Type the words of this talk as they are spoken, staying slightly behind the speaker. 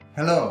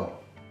Hello,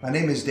 my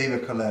name is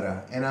David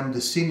Coletta, and I'm the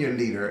senior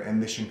leader at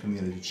Mission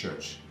Community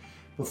Church.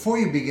 Before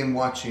you begin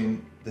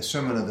watching the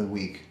Sermon of the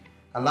Week,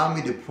 allow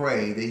me to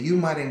pray that you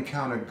might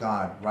encounter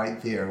God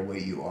right there where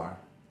you are.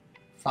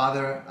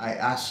 Father, I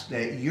ask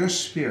that your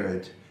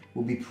Spirit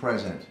will be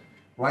present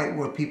right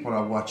where people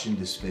are watching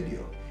this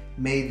video.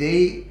 May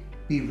they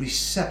be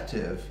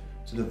receptive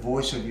to the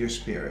voice of your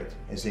Spirit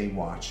as they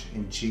watch.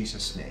 In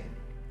Jesus' name,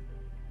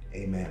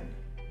 amen.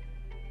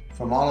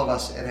 From all of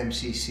us at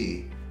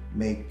MCC,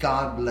 may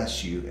God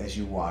bless you as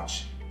you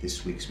watch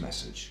this week's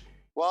message.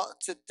 Well,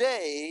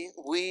 today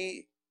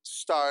we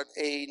start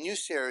a new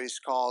series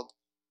called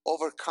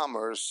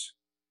Overcomers,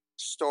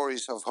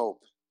 Stories of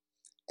Hope.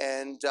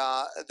 And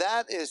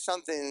that is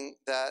something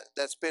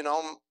that's been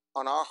on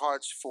our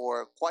hearts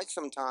for quite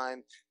some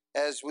time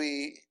as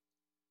we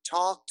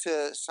talk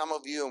to some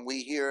of you and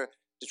we hear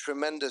the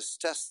tremendous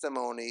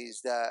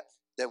testimonies that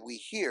we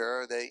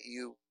hear that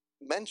you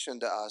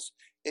mentioned to us.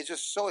 It's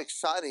just so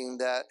exciting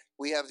that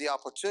we have the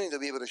opportunity to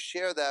be able to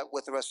share that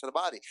with the rest of the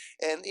body.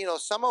 And,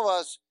 some of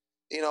us,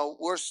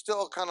 we're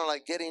still kind of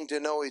like getting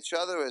to know each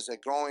other as a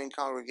growing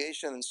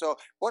congregation. And so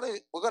we're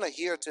going to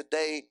hear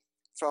today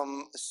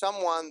from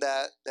someone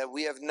that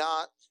we have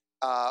not,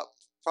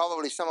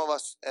 probably some of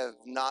us have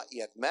not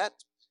yet met.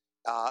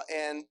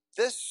 And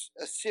this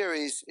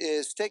series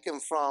is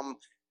taken from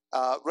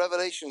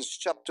Revelations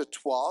chapter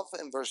 12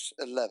 and verse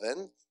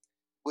 11,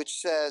 which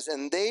says,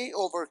 "And they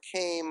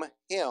overcame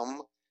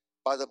him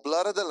by the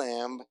blood of the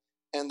Lamb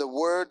and the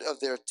word of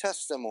their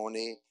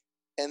testimony,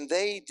 and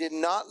they did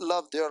not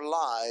love their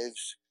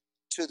lives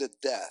to the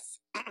death."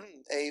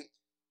 A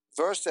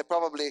verse that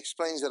probably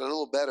explains it a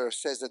little better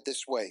says it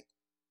this way: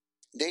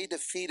 "They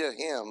defeated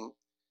him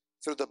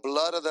through the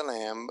blood of the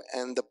Lamb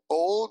and the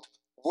bold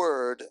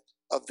word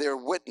of their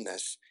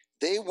witness."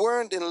 They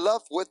weren't in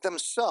love with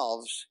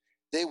themselves.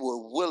 They were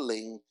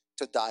willing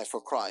to die for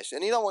Christ.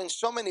 And in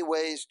so many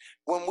ways,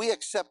 when we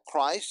accept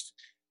Christ,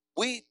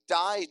 we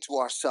die to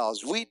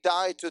ourselves. We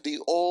die to the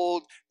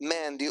old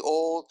man, the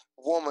old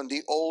woman,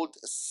 the old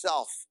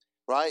self,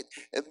 right?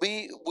 And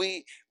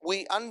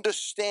we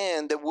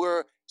understand that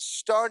we're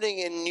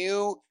starting a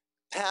new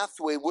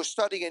pathway. We're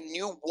starting a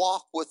new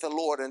walk with the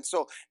Lord. And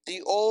so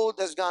the old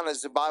has gone,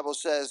 as the Bible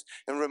says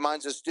and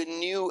reminds us, the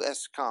new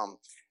has come.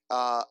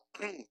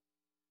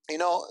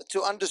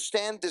 To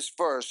understand this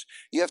verse,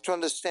 you have to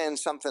understand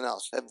something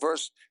else, a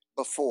verse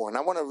before. And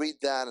I want to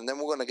read that, and then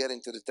we're going to get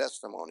into the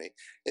testimony.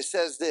 It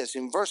says this,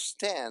 in verse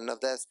 10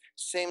 of that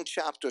same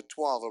chapter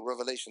 12 of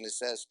Revelation, it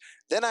says,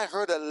 "Then I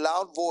heard a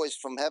loud voice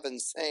from heaven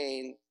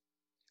saying,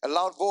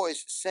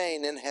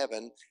 in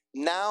heaven,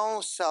 now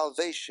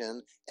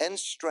salvation and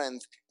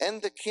strength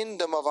and the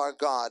kingdom of our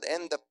God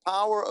and the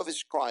power of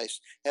his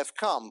Christ have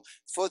come.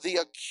 For the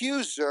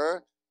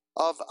accuser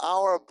of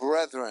our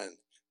brethren,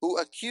 who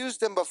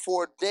accused them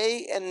before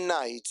day and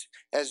night,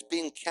 has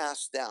been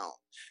cast down."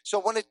 So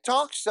when it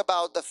talks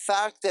about the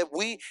fact that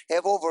we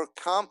have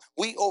overcome,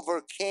 we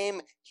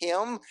overcame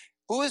him.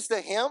 Who is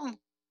the him?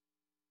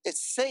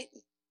 It's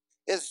Satan.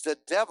 It's the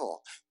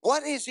devil.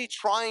 What is he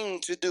trying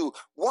to do?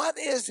 What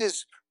is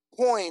his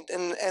point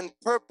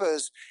and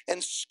purpose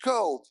and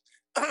scope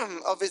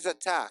of his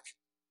attack?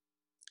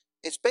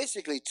 It's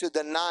basically to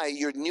deny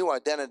your new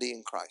identity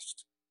in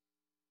Christ.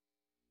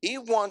 He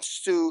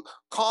wants to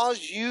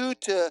cause you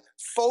to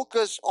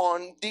focus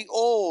on the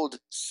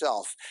old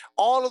self,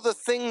 all of the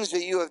things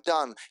that you have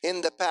done in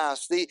the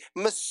past, the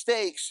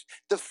mistakes,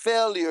 the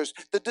failures,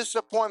 the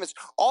disappointments,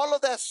 all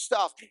of that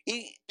stuff.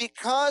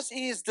 Because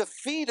he is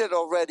defeated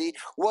already,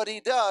 what he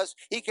does,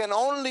 he can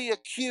only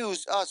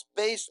accuse us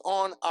based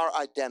on our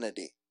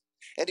identity.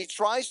 And he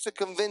tries to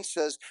convince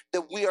us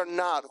that we are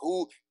not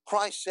who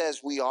Christ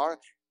says we are,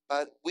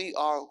 but we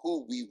are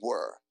who we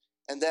were.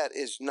 And that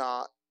is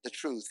not the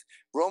truth.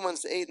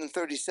 Romans 8 and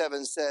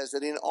 37 says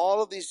that in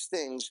all of these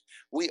things,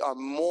 we are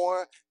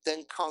more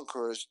than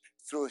conquerors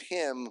through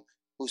him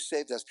who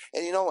saved us.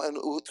 And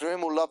through him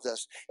who loved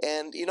us.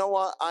 And you know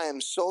what? I am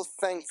so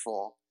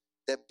thankful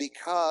that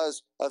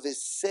because of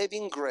his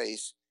saving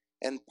grace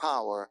and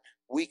power,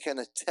 we can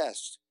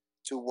attest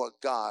to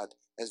what God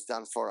has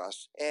done for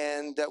us.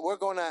 And we're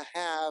going to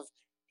have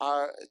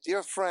our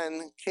dear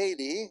friend,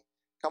 Katie.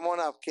 Come on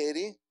up,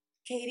 Katie.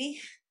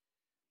 Katie,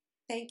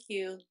 thank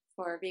you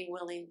for being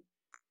willing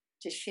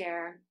to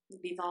share and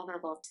be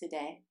vulnerable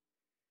today.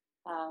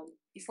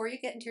 Before you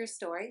get into your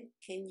story,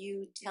 can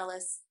you tell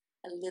us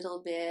a little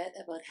bit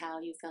about how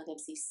you found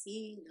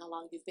MCC and how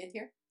long you've been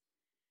here?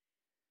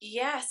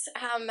 Yes,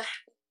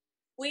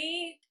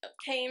 we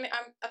came,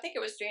 I think it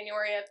was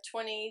January of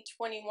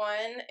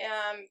 2021,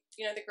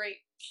 the great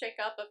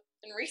shake-up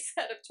and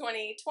reset of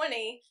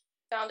 2020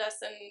 found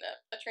us in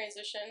a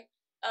transition.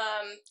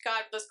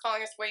 God was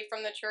calling us away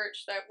from the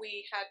church that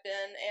we had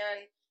been,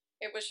 and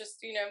it was just,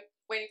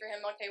 waiting for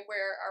him, okay,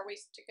 where are we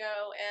to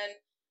go?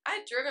 And I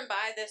had driven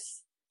by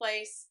this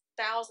place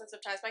thousands of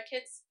times. My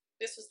kids,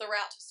 this was the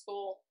route to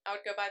school. I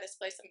would go by this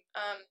place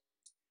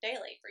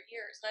daily for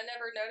years, and I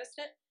never noticed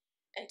it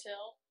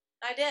until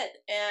I did.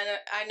 And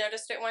I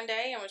noticed it one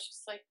day and was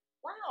just like,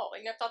 wow,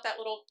 I felt that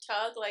little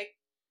tug, like,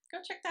 go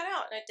check that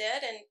out. And I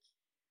did. And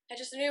I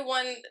just knew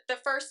the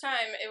first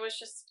time, it was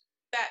just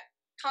that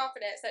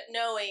confidence, that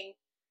knowing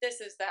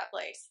this is that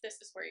place, this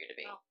is where you're to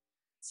be. Wow.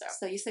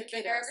 So you said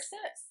we've been there ever kiddos.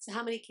 since. So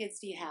how many kids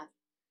do you have?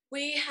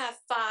 We have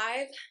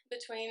 5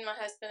 between my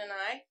husband and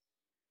I.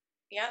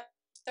 Yep.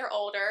 They're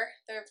older.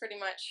 They're pretty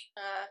much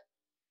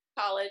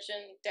college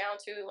and down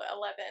to 11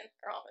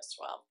 or almost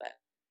 12. But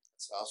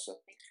that's awesome.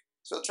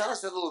 So tell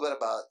us a little bit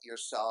about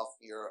yourself,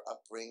 your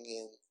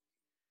upbringing.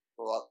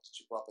 Did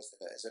you grow up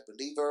as a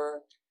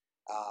believer?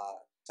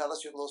 Tell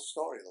us your little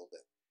story a little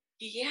bit.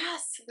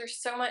 Yes, there's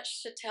so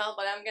much to tell,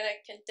 but I'm going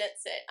to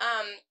condense it.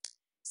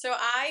 So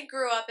I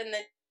grew up in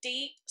the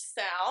deep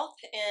South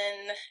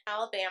in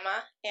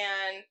Alabama,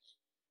 and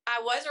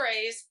I was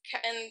raised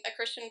in a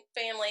Christian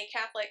family,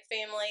 Catholic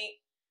family.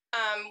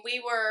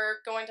 We were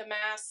going to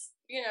mass,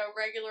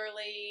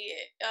 regularly.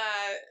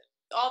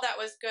 All that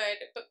was good,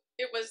 but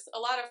it was a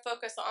lot of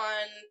focus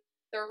on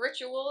the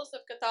rituals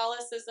of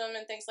Catholicism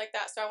and things like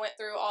that. So I went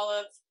through all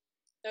of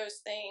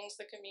those things,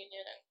 the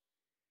communion,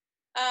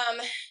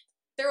 and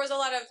there was a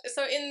lot of,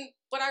 so in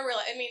what I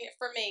realized,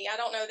 for me, I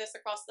don't know this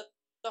across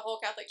the whole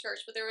Catholic Church,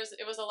 but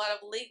it was a lot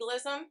of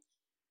legalism,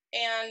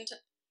 and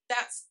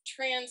that's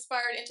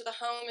transpired into the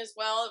home as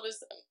well. It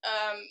was,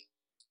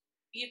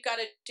 you've got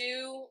to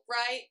do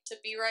right to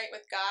be right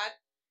with God.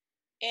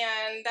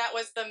 And that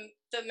was the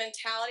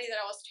mentality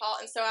that I was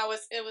taught. And so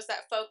it was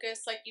that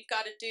focus, like, you've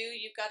got to do,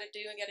 you got to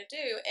do.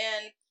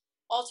 And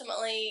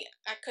ultimately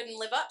I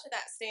couldn't live up to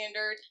that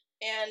standard.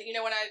 And,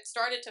 when I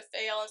started to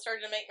fail and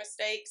started to make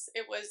mistakes,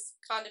 it was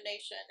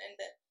condemnation. And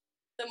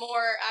the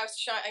more I was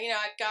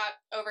I got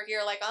over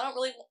here, like, I don't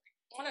really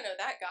want to know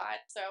that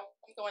God. So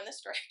I'm going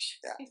this direction.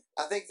 Yeah.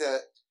 I think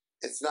that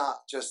it's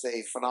not just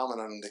a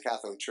phenomenon in the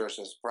Catholic Church.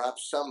 As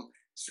perhaps some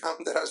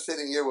that are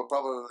sitting here will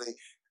probably,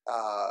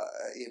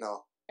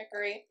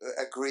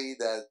 agree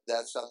that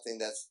that's something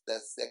that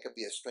could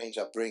be a strange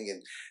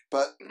upbringing.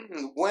 But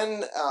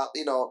when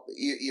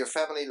your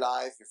family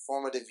life, your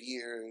formative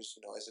years,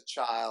 as a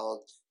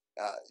child,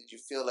 did you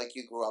feel like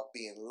you grew up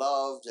being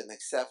loved and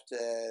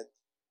accepted?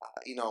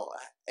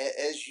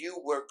 As you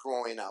were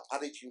growing up, how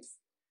did you?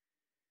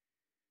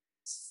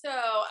 So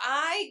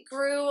I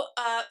grew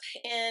up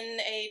in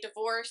a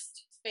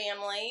divorced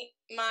family.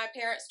 My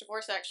parents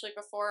divorced actually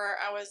before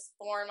I was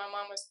born. My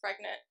mom was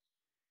pregnant.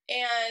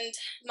 And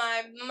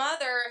my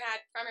mother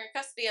had primary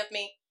custody of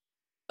me,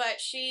 but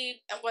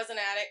she was an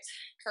addict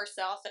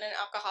herself and an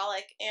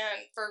alcoholic,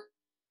 and for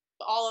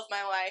all of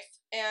my life.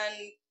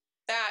 And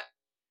that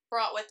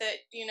brought with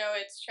it,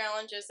 its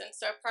challenges. And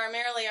so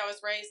primarily I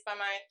was raised by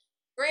my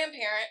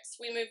grandparents.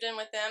 We moved in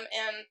with them,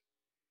 and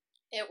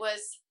it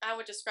was, I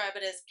would describe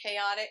it as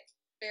chaotic,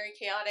 very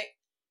chaotic.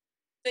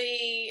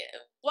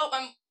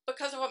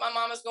 Because of what my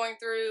mom was going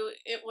through,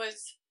 it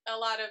was a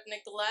lot of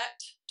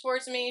neglect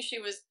towards me. She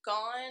was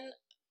gone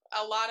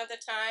a lot of the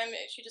time.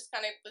 She just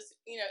kind of was,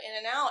 in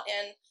and out.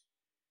 And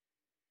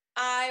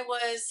I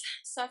was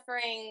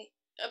suffering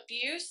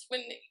abuse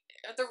when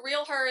the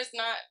real her is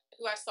not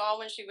who I saw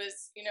when she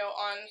was,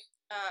 on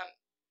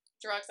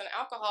drugs and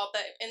alcohol.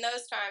 But in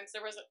those times,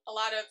 there was a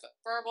lot of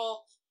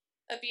verbal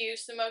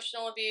abuse,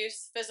 emotional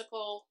abuse,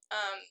 physical,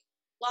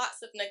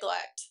 lots of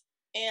neglect.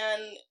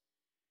 And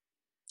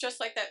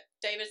just like that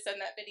David said in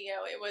that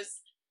video,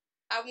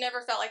 I've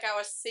never felt like I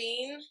was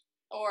seen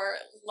or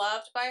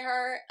loved by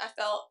her. I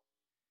felt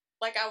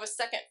like I was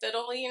second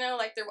fiddle,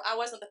 like I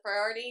wasn't the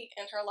priority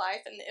in her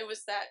life. And it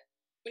was that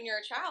when you're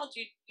a child,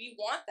 you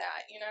want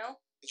that,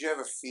 Did you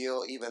ever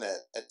feel, even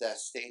at that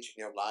stage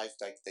in your life,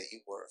 like that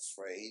you were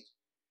afraid?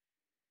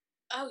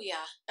 Oh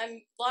yeah,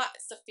 and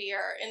lots of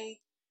fear. And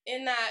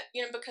in that,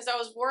 because I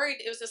was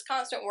worried, it was this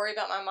constant worry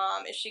about my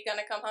mom. Is she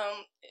gonna come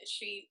home?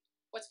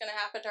 What's gonna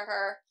happen to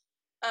her?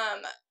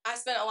 I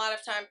spent a lot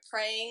of time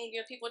praying.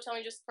 People would tell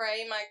me just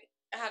pray.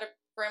 I had a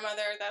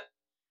grandmother that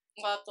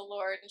loved the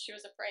Lord, and she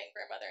was a praying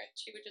grandmother, and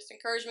she would just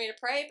encourage me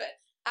to pray. But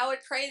I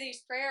would pray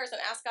these prayers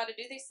and ask God to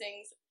do these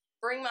things,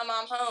 bring my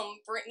mom home,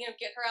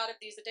 get her out of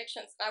these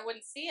addictions, and I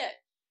wouldn't see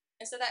it.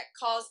 And so that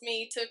caused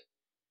me to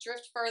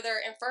drift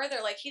further and further.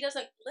 Like, he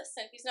doesn't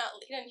listen. He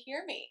didn't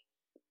hear me.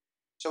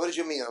 So what did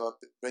you mean about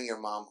bring your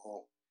mom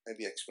home?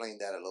 Maybe explain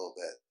that a little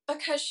bit.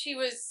 Because she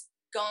was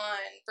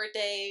gone for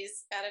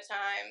days at a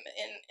time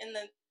in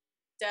the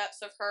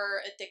depths of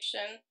her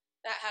addiction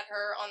that had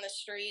her on the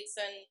streets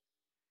and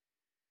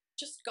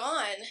just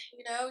gone.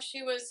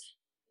 She was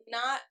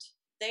not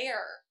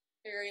there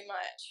very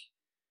much.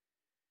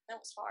 That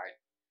was hard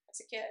as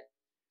a kid.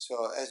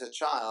 So as a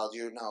child,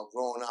 you're now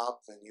growing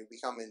up and you're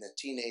becoming a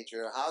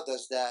teenager. How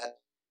does that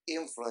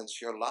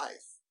influence your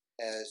life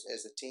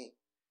as a teen?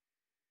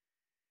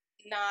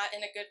 Not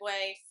in a good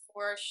way,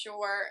 for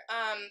sure.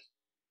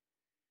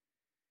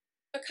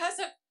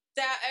 Because of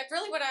that,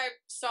 really what I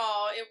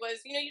saw, it was,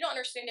 you don't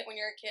understand it when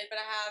you're a kid,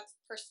 but I have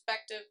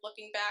perspective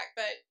looking back.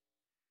 But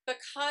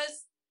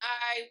because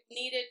I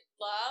needed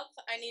love,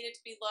 I needed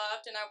to be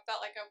loved, and I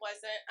felt like I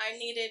wasn't. I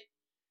needed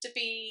to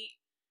be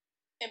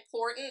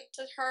important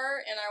to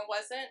her, and I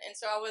wasn't. And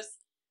so I was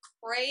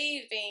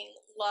craving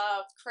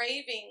love,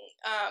 craving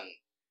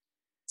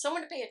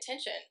someone to pay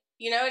attention,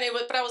 and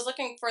but I was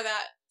looking for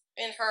that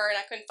in her and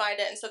I couldn't find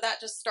it. And so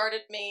that just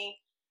started me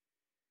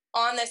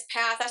on this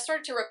path. I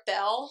started to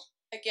rebel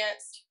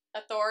against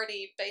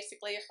authority,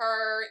 basically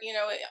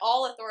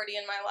all authority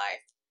in my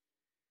life.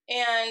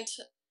 And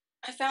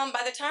I found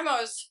by the time I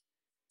was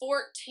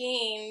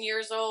 14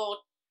 years old,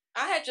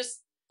 I had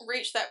just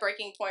reached that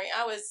breaking point.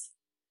 I was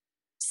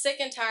sick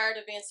and tired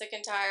of being sick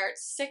and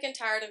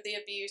tired of the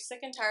abuse, sick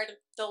and tired of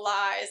the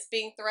lies,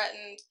 being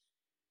threatened.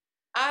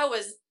 I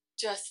was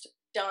just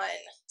done.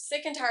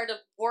 Sick and tired of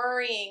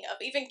worrying, of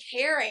even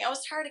caring. I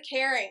was tired of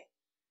caring.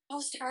 I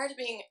was tired of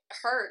being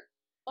hurt.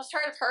 I was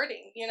tired of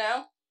hurting,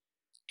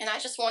 And I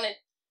just wanted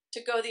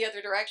to go the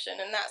other direction.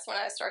 And that's when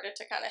I started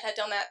to kind of head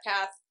down that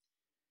path.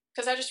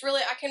 Because I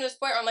came to this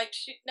point where I'm like,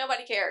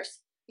 nobody cares.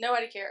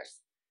 Nobody cares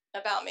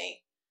about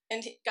me.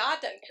 And God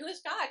doesn't. Who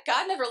is God?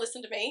 God never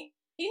listened to me.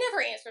 He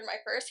never answered my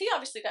prayers. He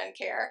obviously doesn't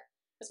care,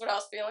 is what I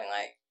was feeling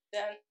like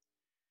then.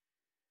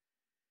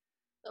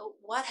 So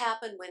what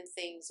happened when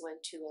things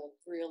went to a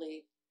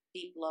really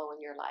deep low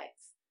in your life?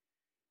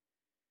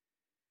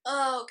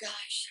 Oh,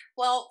 gosh.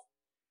 Well,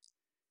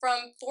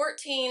 from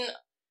 14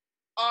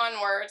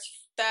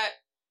 onwards, that,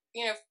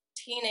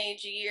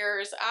 teenage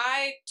years,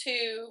 I,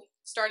 too,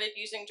 started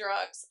using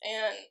drugs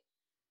and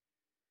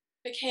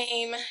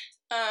became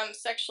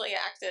sexually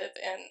active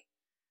and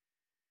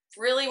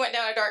really went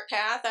down a dark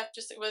path.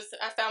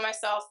 I found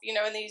myself,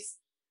 in these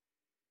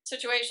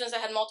situations. I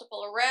had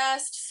multiple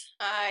arrests.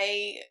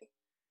 I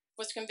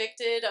was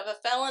convicted of a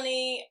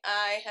felony.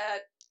 I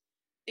had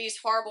these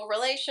horrible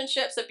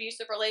relationships,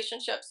 abusive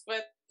relationships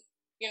with,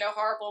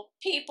 horrible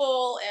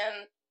people,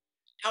 and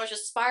I was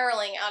just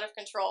spiraling out of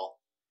control.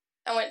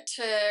 I went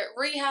to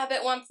rehab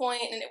at one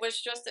point, and it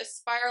was just this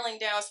spiraling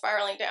down.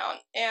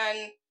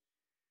 And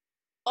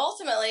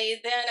ultimately,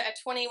 then at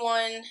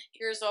 21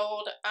 years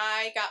old,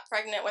 I got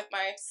pregnant with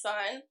my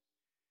son,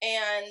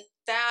 and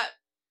that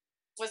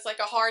was like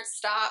a hard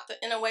stop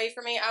in a way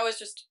for me. I was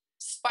just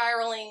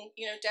spiraling,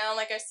 down,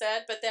 like I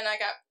said, but then I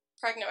got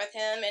pregnant with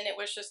him, and it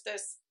was just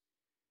this,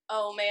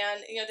 oh man,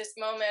 this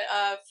moment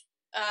of,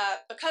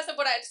 because of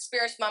what I had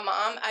experienced with my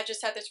mom, I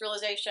just had this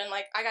realization,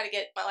 like, I got to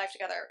get my life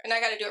together, and I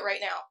got to do it right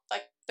now,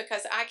 like,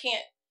 because I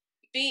can't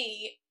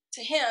be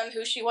to him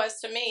who she was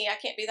to me. I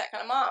can't be that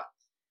kind of mom.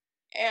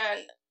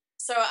 And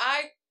so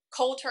I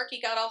cold turkey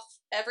got off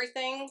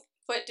everything,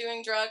 quit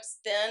doing drugs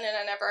then, and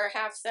I never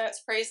have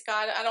since. Praise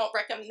God. I don't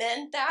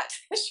recommend that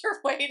as your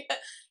way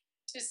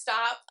to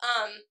stop.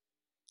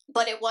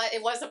 But it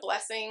was a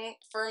blessing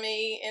for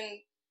me in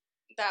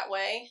that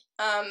way.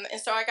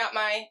 And so I got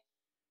my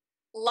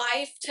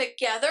life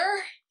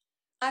together.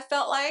 I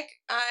felt like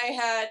I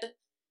had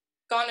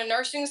gone to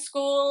nursing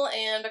school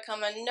and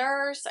become a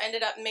nurse. I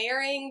ended up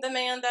marrying the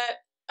man that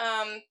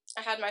I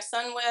had my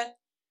son with.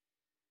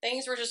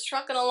 Things were just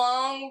trucking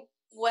along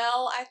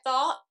well, I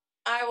thought.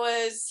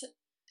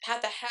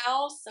 Had the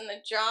house and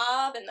the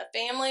job and the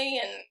family,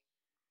 and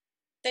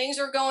things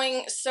were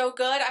going so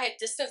good. I had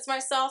distanced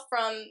myself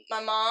from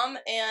my mom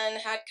and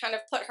had kind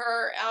of put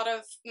her out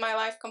of my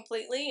life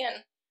completely,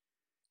 and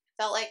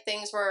felt like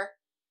things were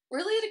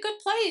really at a good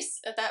place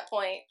at that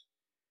point.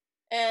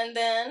 And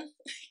then,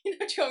 do you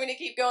want me to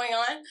keep going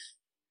on?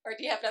 Or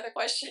do you have another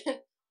question?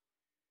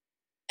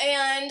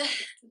 And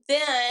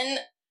then,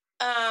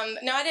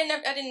 no, I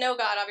didn't know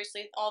God,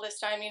 obviously, all this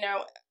time,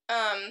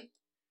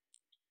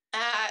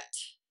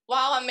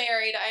 while I'm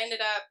married, I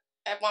ended up,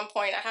 at one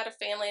point, I had a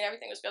family and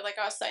everything was good, like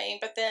I was saying,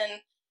 but then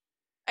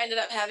I ended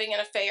up having an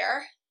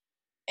affair,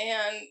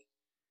 and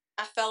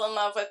I fell in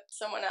love with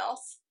someone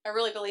else. I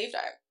really believed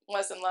I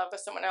was in love with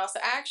someone else.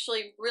 I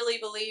actually really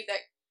believed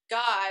that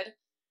God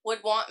would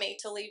want me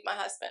to leave my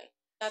husband.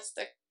 That's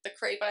the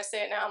crazy. When I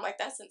say it now, I'm like,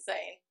 that's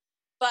insane.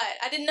 But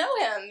I didn't know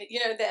him,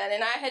 then,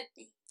 and I had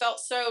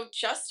felt so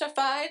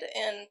justified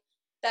in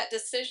that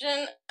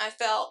decision. I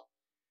felt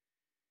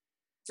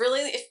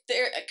really,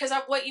 because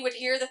what you would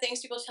hear, the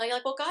things people tell you,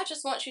 like, well, God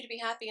just wants you to be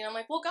happy. And I'm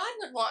like, well, God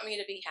would want me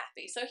to be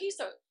happy. So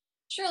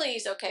surely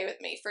he's okay with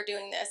me for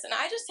doing this. And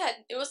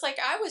it was like,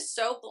 I was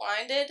so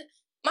blinded.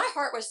 My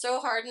heart was so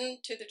hardened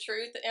to the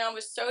truth, and I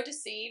was so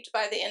deceived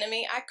by the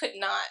enemy. I could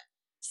not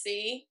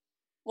see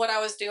what I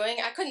was doing.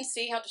 I couldn't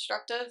see how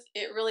destructive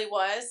it really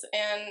was.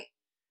 And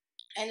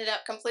I ended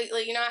up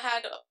completely, I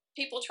had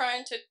people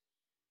trying to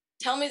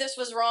tell me this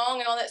was wrong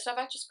and all that stuff.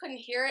 I just couldn't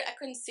hear it. I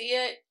couldn't see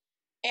it.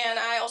 And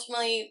I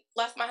ultimately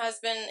left my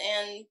husband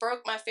and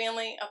broke my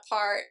family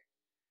apart.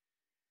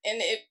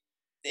 And it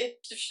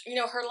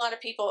hurt a lot of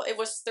people. There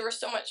was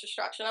so much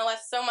destruction. I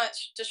left so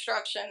much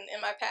destruction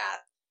in my path.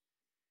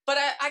 But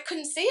I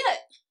couldn't see it.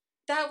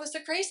 That was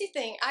the crazy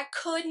thing. I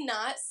could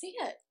not see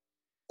it.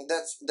 And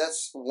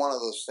that's one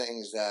of those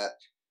things that,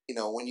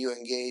 when you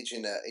engage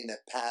in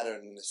a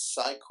pattern, in a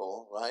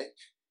cycle, right?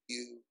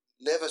 You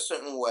live a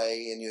certain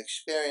way and you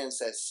experience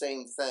that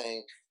same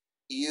thing.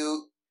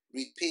 You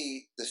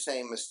repeat the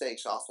same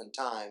mistakes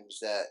oftentimes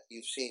that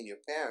you've seen your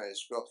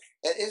parents grow.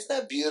 And isn't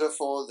that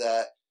beautiful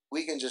that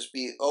we can just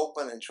be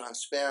open and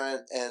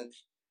transparent? And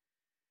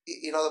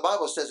the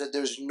Bible says that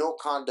there's no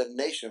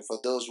condemnation for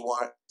those who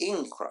are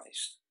in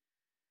Christ.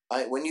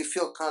 Right? When you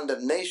feel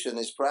condemnation,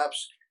 is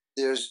perhaps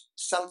there's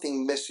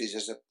something missing.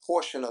 There's a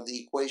portion of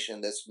the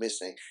equation that's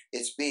missing.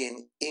 It's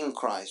being in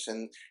Christ,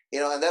 and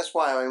and that's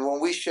why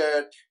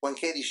when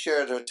Katie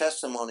shared her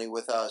testimony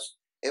with us,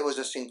 it was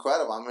just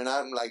incredible. I mean,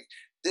 I'm like,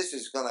 this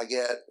is gonna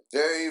get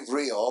very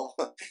real,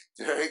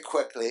 very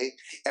quickly,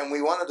 and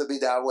we want it to be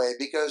that way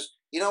because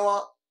you know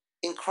what?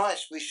 In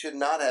Christ, we should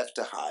not have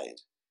to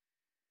hide.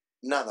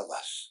 None of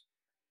us.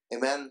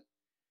 Amen.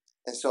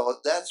 And so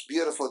that's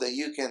beautiful that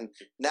you can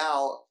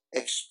now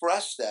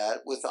express that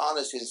with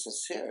honesty and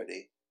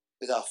sincerity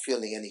without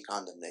feeling any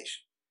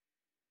condemnation.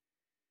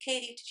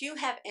 Katie, did you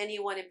have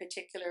anyone in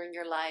particular in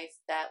your life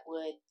that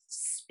would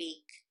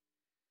speak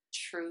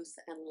truth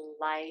and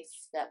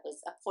life, that was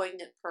a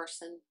poignant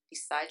person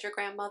besides your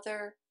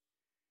grandmother?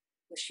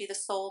 Was she the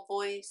sole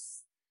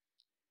voice?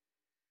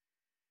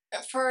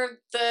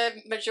 For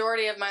the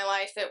majority of my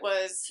life, it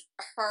was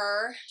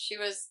her. She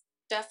was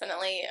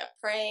definitely a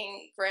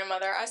praying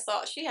grandmother. I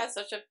saw she had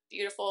such a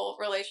beautiful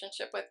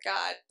relationship with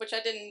God, which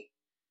I didn't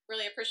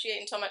really appreciate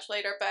until much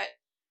later. But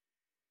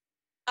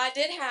I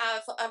did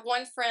have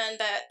one friend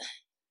that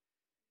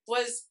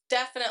was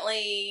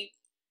definitely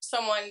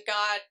someone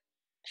God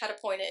had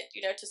appointed,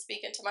 to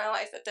speak into my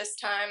life at this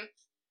time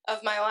of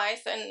my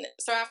life. And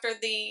so after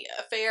the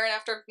affair and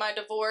after my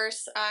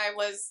divorce, I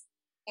was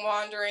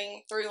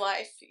wandering through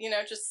life,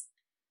 just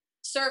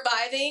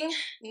surviving,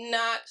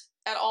 not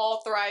at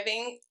all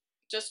thriving,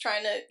 just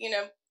trying to,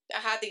 I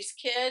had these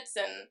kids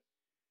and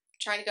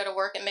trying to go to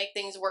work and make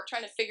things work,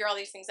 trying to figure all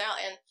these things out.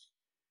 And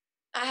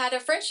I had a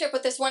friendship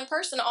with this one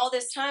person all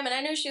this time, and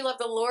I knew she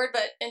loved the Lord,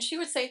 and she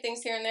would say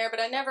things here and there,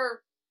 but I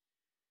never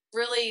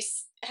really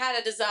had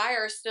a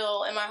desire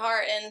still in my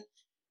heart. And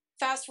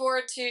fast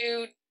forward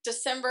to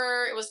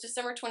December, it was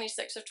December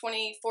 26th of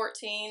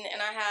 2014,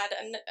 and I had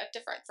a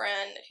different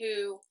friend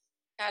who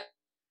had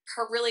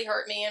really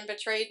hurt me and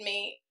betrayed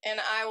me, and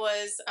I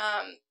was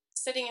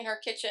sitting in her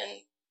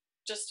kitchen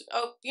just,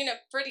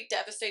 pretty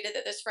devastated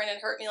that this friend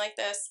had hurt me like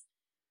this.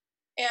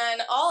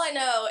 And all I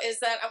know is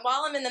that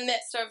while I'm in the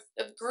midst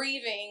of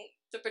grieving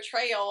the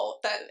betrayal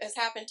that has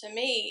happened to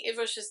me, it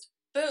was just,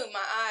 boom, my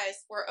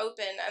eyes were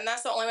open. And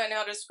that's the only way I know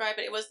how to describe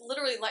it. It was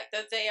literally like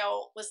the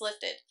veil was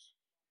lifted.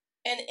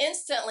 And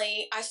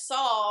instantly I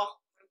saw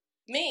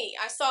me.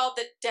 I saw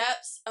the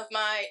depths of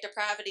my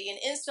depravity. And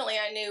instantly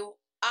I knew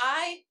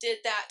I did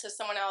that to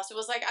someone else. It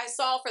was like I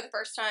saw for the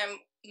first time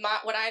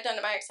what I had done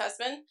to my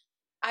ex-husband.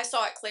 I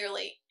saw it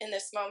clearly in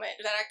this moment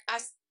that I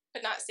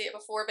could not see it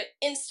before, but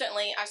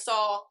instantly I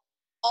saw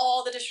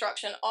all the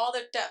destruction, all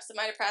the depths of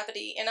my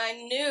depravity. And I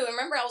knew,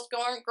 remember I was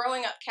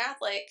growing up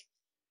Catholic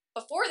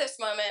before this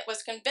moment,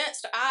 was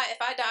convinced if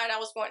I died, I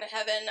was going to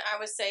heaven, I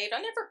was saved. I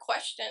never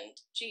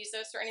questioned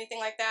Jesus or anything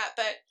like that.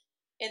 But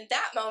in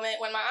that moment,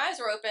 when my eyes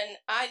were open,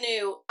 I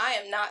knew I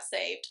am not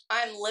saved.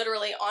 I'm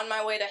literally on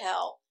my way to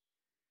hell.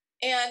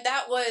 And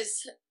that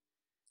was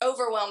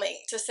overwhelming,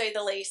 to say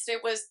the least.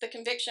 It was, the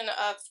conviction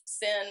of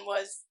sin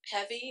was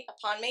heavy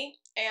upon me,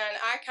 and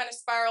I kind of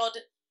spiraled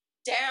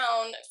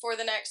down for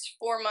the next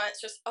 4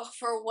 months, just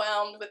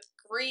overwhelmed with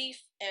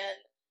grief, and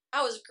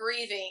I was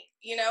grieving,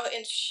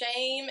 in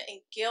shame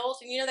and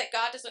guilt, and that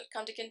God doesn't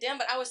come to condemn,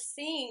 but I was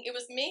seeing, it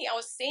was me, I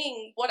was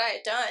seeing what I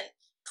had done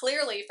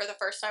clearly for the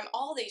first time,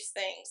 all these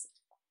things,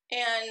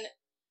 and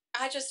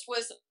I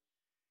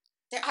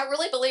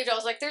really believed, I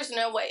was like, there's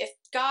no way, if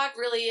God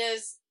really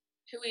is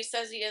who he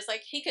says he is,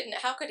 like,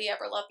 how could he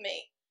ever love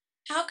me?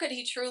 How could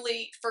he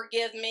truly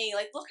forgive me?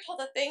 Like, look at all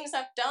the things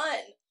I've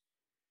done.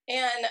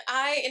 And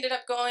I ended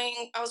up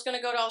I was going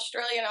to go to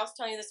Australia, and I was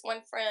telling you this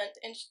one friend,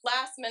 and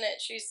last minute,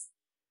 she's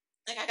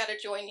like, I got to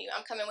join you.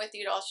 I'm coming with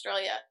you to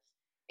Australia.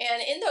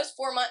 And in those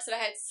 4 months that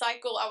I had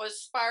cycled, I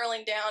was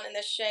spiraling down in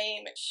this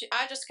shame.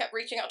 I just kept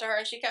reaching out to her,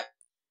 and she kept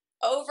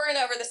over and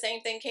over the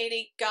same thing.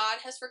 Katie, God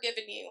has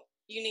forgiven you.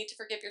 You need to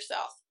forgive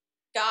yourself.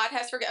 God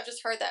has forgiven. I've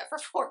just heard that for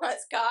 4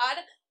 months. God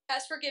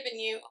has forgiven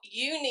you.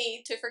 You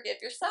need to forgive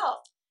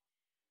yourself.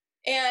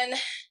 And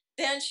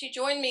then she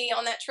joined me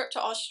on that trip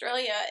to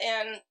Australia,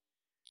 and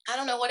I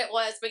don't know what it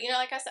was, but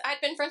like I said,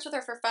 I'd been friends with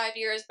her for 5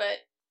 years, but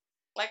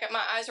like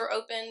my eyes were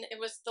open. It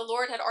was, the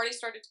Lord had already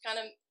started to kind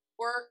of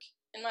work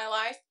in my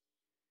life,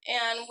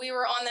 and we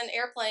were on an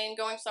airplane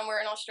going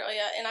somewhere in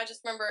Australia, and I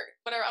just remember,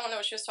 I don't know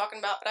what she was talking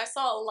about, but I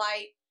saw a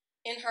light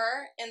in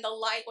her, and the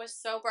light was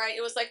so bright.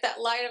 It was like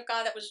that light of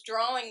God that was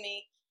drawing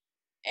me,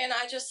 and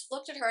I just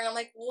looked at her, and I'm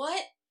like,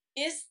 what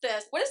is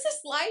this? What is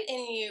this light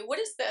in you? What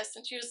is this?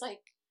 And she was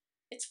like,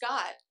 it's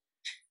God.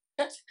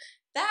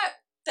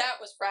 that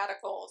was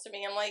radical to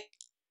me. I'm like,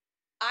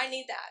 I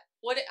need that.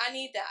 I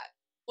need that.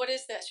 What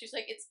is this? She's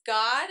like, it's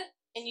God,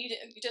 and you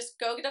just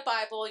go get a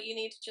Bible. You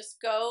need to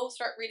just go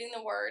start reading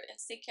the Word and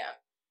seek Him.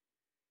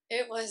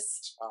 It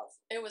was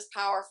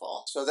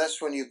powerful. So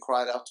that's when you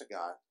cried out to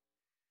God,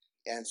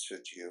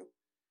 answered you.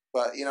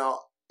 But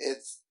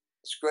it's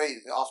great.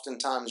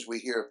 Oftentimes we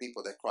hear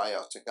people that cry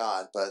out to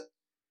God, but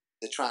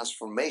the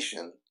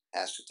transformation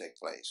has to take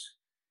place.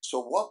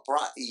 So what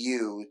brought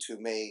you to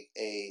make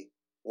a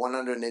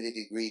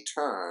 180-degree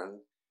turn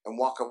and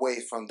walk away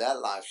from that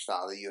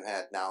lifestyle that you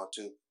had now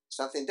to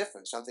something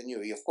different, something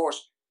new. Of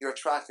course, you're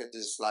attracted to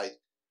this light.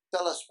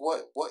 Tell us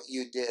what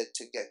you did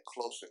to get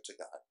closer to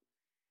God.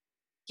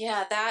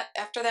 Yeah, that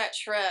after that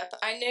trip,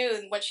 I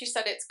knew when she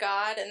said it's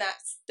God and that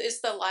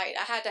is the light,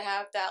 I had to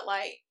have that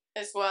light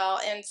as well.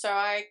 And so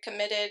I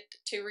committed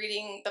to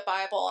reading the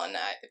Bible. And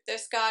if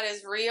this God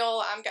is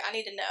real, I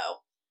need to know.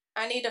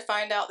 I need to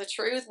find out the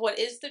truth. What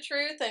is the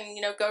truth? And,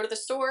 go to the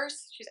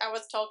source. I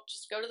was told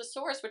just go to the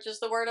source, which is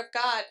the Word of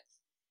God.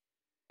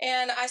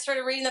 And I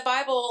started reading the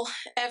Bible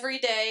every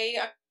day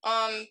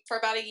for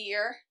about a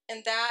year.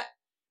 And that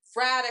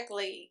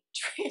radically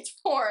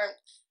transformed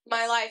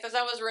my life as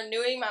I was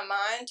renewing my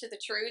mind to the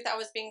truth. I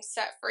was being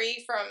set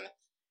free from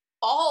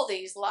all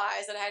these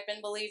lies that I had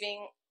been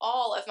believing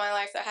all of my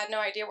life that I had no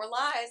idea were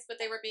lies, but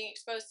they were being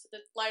exposed to the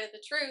light of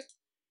the truth.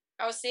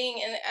 I was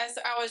seeing, and as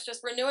I was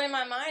just renewing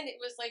my mind, it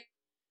was like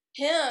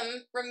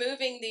Him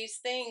removing these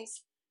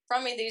things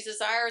from me, these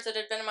desires that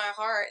had been in my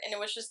heart, and it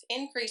was just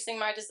increasing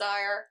my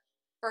desire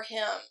for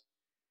Him.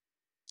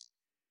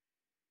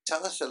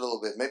 Tell us a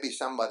little bit, maybe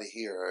somebody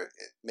here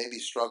may be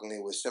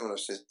struggling with similar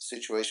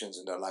situations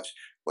in their lives.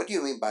 What do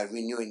you mean by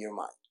renewing your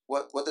mind?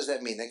 What does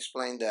that mean?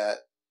 Explain that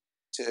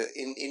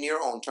in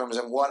your own terms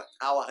and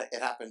how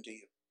it happened to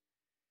you.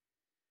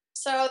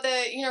 So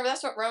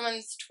that's what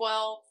Romans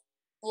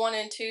 12:1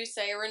 and 2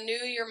 say,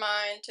 renew your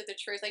mind to the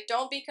truth. Like,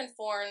 don't be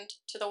conformed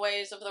to the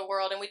ways of the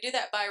world. And we do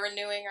that by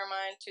renewing our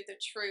mind to the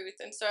truth.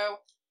 And so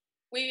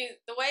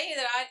the way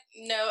that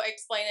I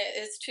explain it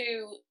is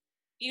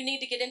you need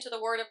to get into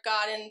the Word of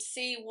God and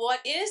see what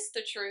is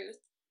the truth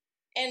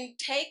and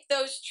take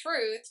those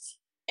truths.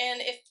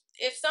 And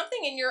if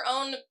something in your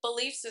own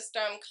belief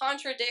system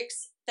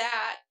contradicts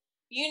that,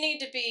 you need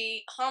to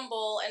be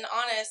humble and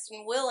honest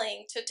and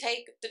willing to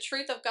take the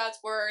truth of God's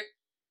Word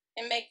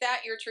and make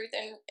that your truth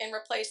and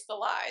replace the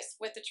lies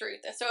with the truth.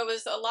 And so it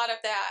was a lot of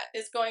that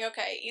is going,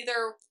 okay,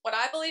 either what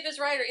I believe is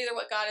right or either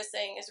what God is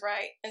saying is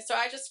right. And so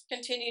I just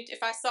continued.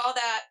 If I saw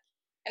that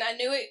and I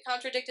knew it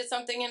contradicted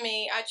something in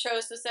me, I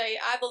chose to say,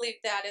 I believe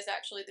that is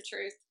actually the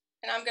truth.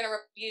 And I'm going to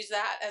use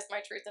that as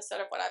my truth instead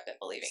of what I've been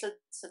believing.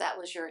 So that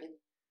was your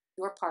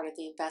part of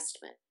the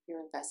investment, your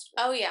investment.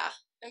 Oh, yeah.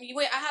 I mean,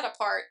 I had a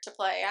part to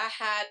play. I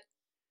had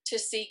to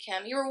seek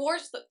Him. He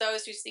rewards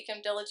those who seek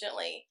Him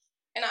diligently.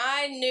 And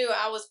I knew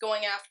I was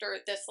going after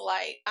this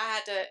light.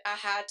 I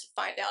had to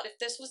find out if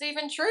this was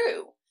even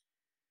true.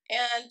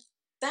 And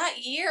that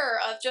year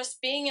of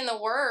just being in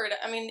the Word,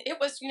 I mean, it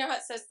was, how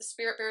it says the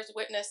Spirit bears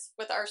witness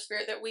with our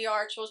spirit that we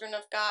are children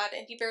of God,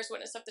 and He bears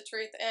witness of the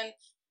truth. And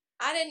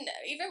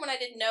even when I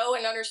didn't know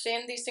and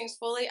understand these things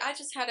fully, I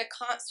just had a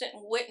constant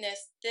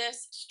witness.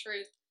 This is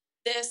truth.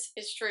 This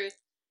is truth.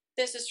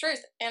 This is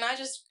truth. And I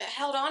just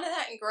held on to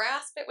that and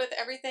grasped it with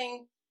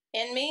everything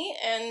in me,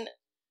 and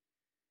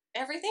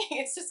everything.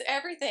 It's just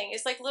everything.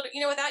 It's like little,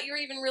 without you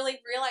even really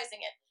realizing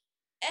it,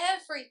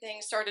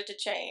 everything started to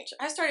change.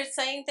 I started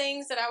saying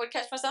things that I would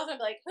catch myself and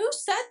be like, who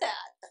said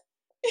that?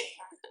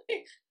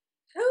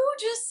 Who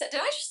just said,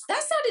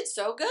 that sounded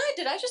so good.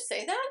 Did I just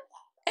say that?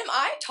 Am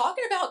I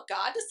talking about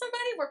God to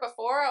somebody where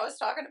before I was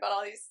talking about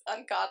all these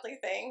ungodly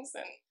things?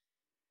 And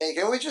hey,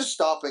 can we just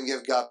stop and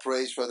give God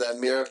praise for that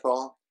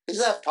miracle?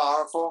 Isn't that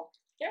powerful?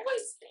 It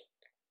was,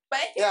 but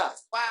yeah.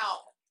 Wow.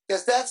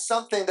 Because that's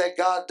something that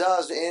God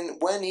does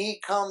when He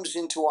comes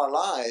into our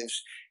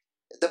lives,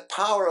 the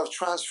power of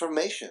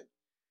transformation,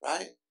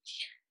 right?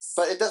 Yes.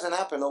 But it doesn't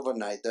happen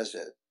overnight, does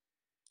it?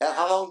 And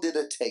how long did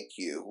it take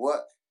you?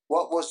 What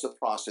was the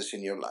process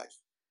in your life?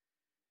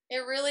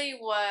 It really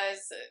was,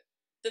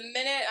 the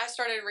minute I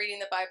started reading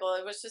the Bible,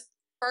 it was just,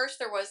 first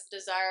there was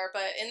desire,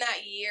 but in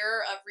that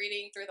year of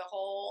reading through the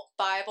whole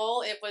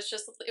Bible, it was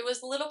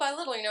little by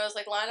little, it was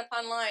like line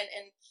upon line,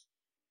 and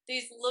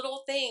these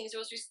little things,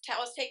 I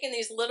was taking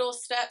these little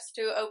steps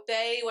to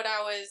obey what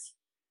I was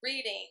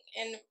reading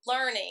and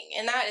learning,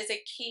 and that is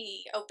a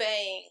key,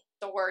 obeying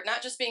the Word,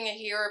 not just being a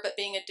hearer, but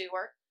being a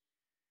doer.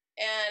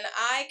 And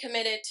I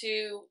committed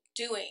to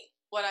doing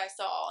what I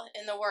saw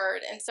in the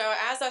Word. And so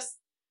as I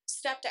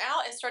stepped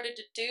out and started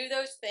to do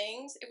those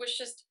things, it was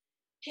just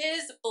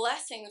His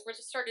blessings were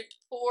just started to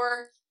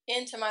pour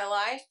into my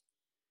life.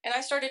 And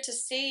I started to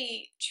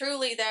see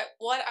truly that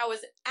what I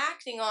was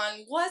acting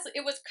on was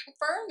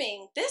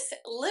confirming this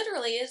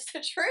literally is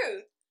the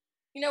truth.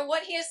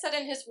 What He has said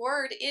in His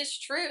Word is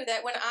true,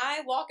 that when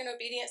I walk in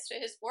obedience to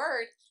His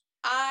Word,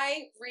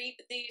 I reap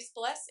these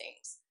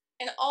blessings.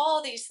 And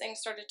all these things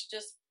started to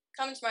just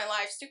come into my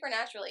life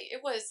supernaturally.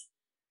 It was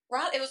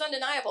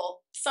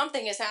undeniable.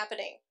 Something is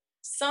happening.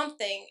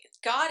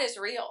 God is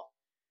real.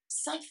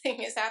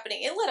 Something is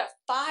happening. It lit a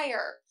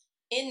fire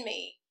in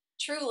me,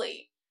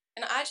 truly.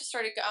 And I just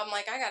I'm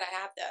like, I gotta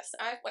have this.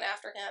 I went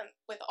after Him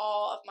with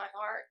all of my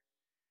heart.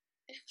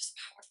 It was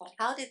powerful.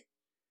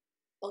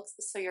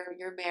 So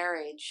your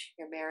marriage,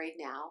 you're married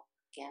now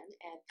again,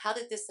 and how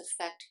did this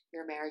affect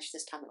your marriage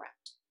this time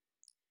around?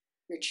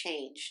 The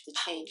change.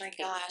 Oh my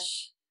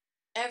gosh.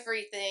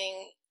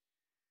 Everything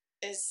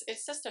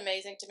it's just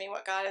amazing to me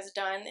what God has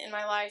done in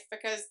my life,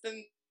 because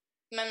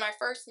my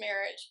first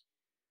marriage,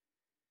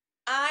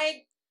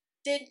 I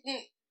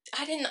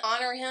didn't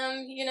honor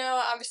him,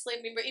 obviously,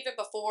 even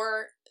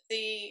before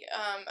the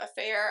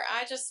affair.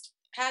 I just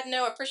had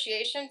no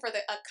appreciation for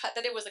that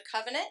it was a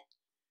covenant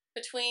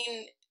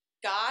between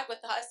God, with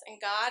us and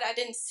God. I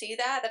didn't see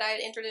that I had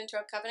entered into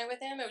a covenant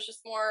with him. It was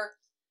just more,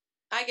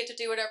 I get to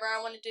do whatever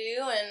I want to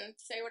do and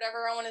say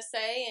whatever I want to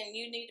say, and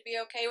you need to be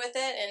okay with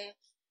it. And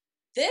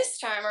this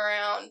time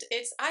around,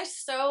 I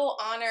so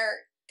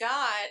honor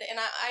God, and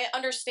I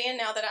understand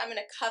now that I'm in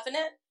a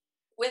covenant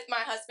with my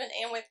husband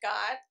and with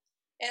God,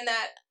 and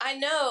that I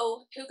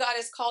know who God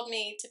has called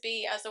me to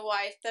be as a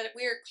wife, that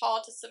we are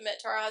called to submit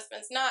to our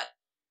husbands, not,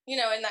 in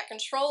that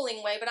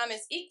controlling way, but I'm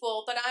his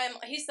equal, but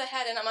he's the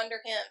head and I'm under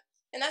him.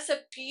 And that's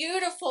a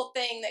beautiful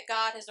thing that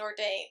God has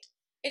ordained.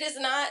 It is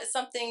not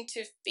something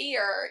to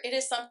fear. It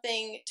is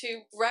something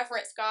to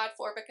reverence God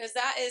for, because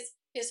that is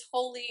his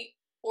holy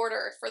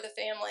order for the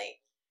family.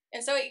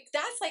 And so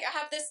that's like, I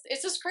have this,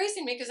 it's just crazy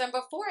to me, because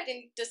before I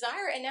didn't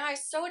desire it, and now I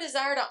so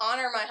desire to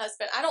honor my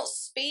husband. I don't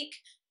speak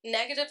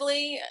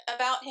negatively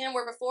about him,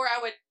 where before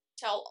I would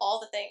tell all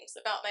the things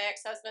about my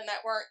ex-husband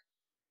that weren't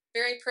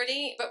very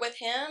pretty, but with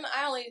him,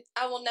 I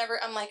will never,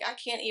 I'm like, I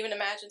can't even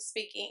imagine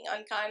speaking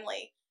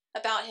unkindly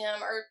about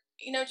him, or,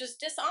 just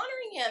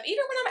dishonoring him.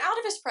 Even when I'm out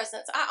of his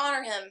presence, I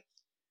honor him,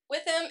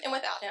 with him and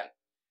without him.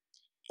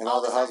 And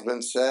all the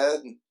husband said?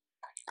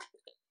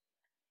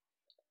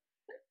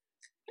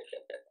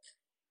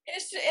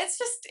 It's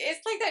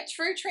like that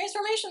true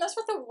transformation. That's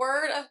what the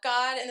Word of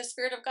God and the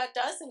Spirit of God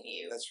does in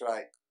you. That's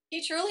right.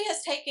 He truly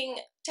has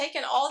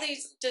taken all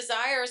these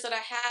desires that I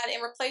had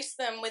and replaced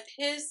them with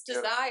His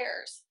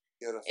desires.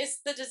 Beautiful. It's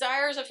the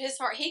desires of His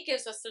heart. He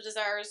gives us the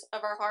desires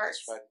of our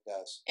hearts. That's right, He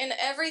does. And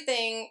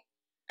everything,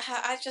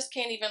 I just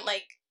can't even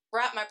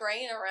wrap my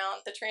brain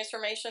around the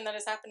transformation that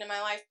has happened in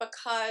my life,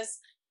 because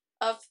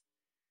of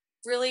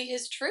really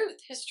His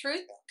truth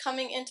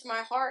coming into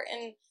my heart,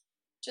 and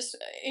just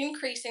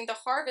increasing the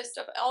harvest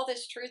of all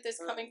this truth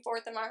is coming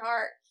forth in my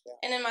heart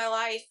and in my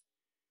life.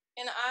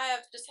 And I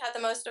have just had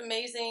the most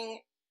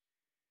amazing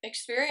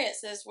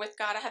experiences with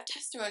God. I have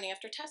testimony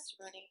after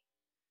testimony.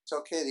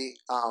 So, Katie,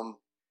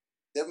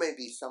 there may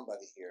be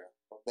somebody here,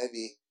 or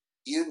maybe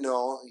you're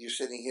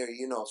sitting here,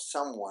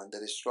 someone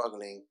that is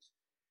struggling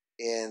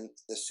in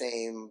the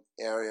same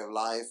area of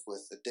life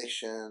with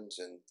addictions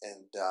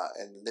and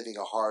living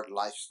a hard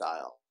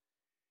lifestyle.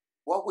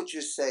 What would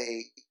you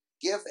say?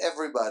 Give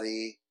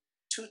everybody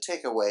 2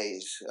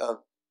 takeaways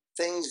of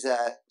things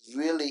that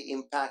really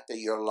impacted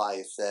your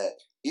life that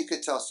you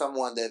could tell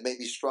someone that may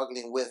be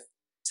struggling with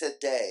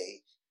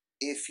today.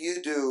 If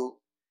you do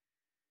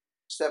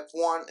step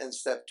 1 and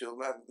step 2,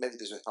 maybe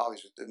there's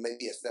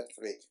maybe a step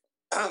 3,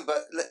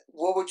 but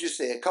what would you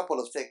say? A couple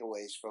of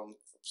takeaways from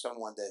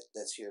someone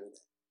that's here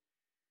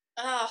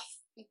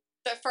today.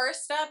 The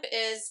first step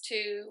is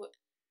to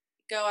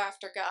go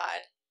after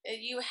God.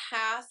 You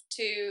have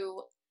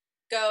to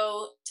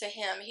go to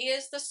Him. He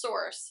is the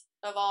source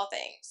of all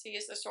things. He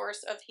is the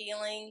source of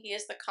healing. He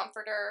is the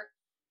comforter.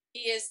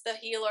 He is the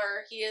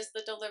healer. He is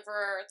the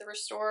deliverer, the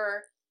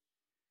restorer.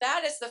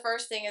 That is the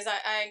first thing. Is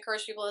I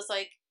encourage people, is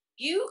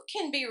you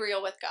can be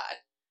real with God.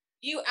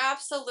 You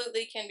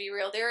absolutely can be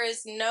real. There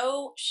is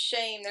no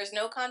shame. There's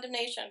no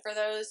condemnation for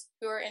those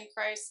who are in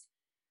Christ.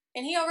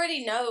 And He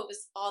already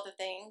knows all the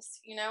things.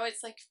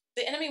 It's like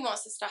the enemy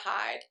wants us to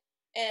hide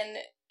and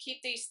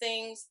keep these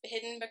things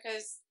hidden,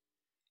 because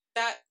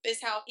that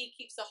is how he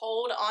keeps a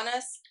hold on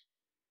us.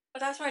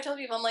 But that's why I tell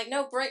people, I'm like,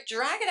 no,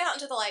 drag it out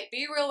into the light.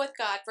 Be real with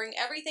God. Bring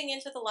everything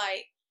into the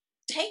light.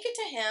 Take it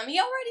to Him. He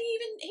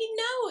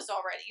knows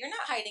already. You're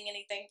not hiding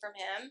anything from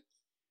Him.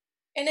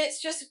 And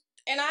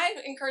and I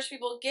encourage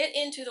people, get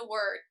into the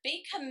Word.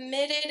 Be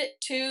committed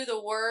to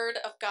the Word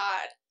of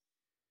God.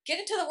 Get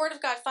into the Word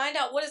of God. Find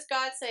out, what does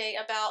God say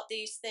about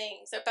these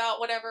things, about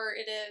whatever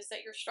it is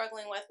that you're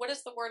struggling with. What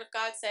does the Word of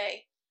God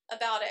say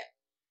about it?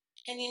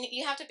 And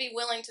you have to be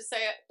willing to say,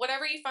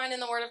 whatever you find in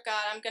the Word of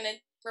God, I'm going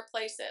to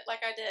replace it like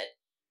I did.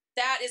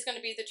 That is going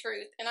to be the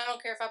truth. And I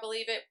don't care if I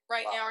believe it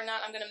right now or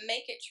not. I'm going to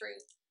make it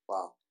truth.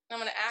 Wow. I'm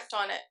going to act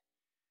on it.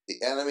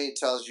 The enemy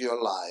tells you a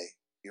lie,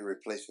 you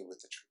replace it with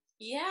the truth.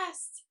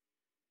 Yes.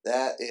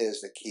 That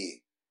is the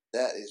key.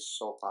 That is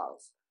so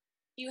powerful.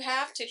 You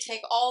have to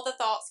take all the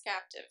thoughts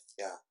captive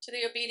to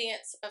the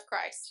obedience of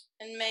Christ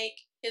and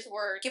make His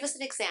Word. Give us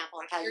an example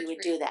of how you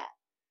would truth. do that.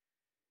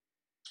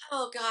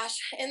 Oh gosh,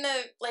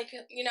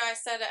 I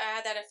said I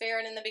had that affair,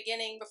 and in the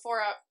beginning,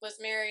 before I was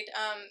married,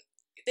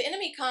 the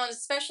enemy comes,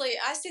 especially,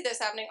 I see this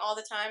happening all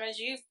the time,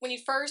 when you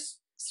first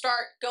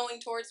start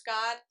going towards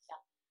God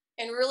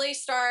and really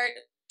start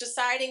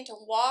deciding to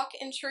walk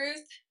in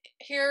truth,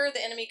 here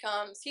the enemy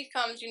comes. He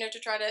comes, to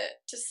try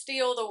to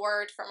steal the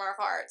Word from our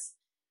hearts.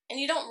 And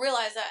you don't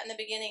realize that in the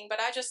beginning, but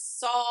I just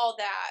saw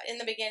that in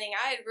the beginning.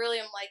 I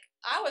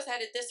was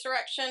headed this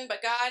direction,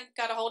 but God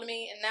got a hold of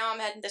me, and now I'm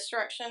heading this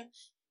direction.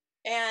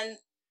 And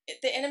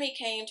the enemy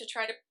came to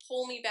try to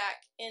pull me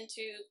back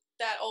into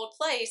that old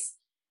place.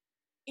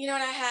 And I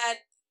had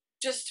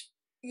just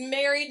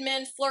married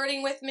men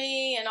flirting with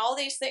me and all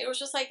these things. It was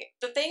just like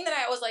the thing that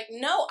I was like,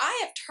 no, I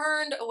have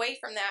turned away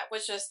from that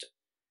was just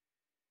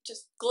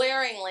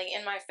glaringly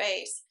in my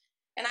face.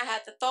 And I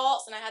had the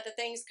thoughts and I had the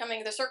things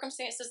coming, the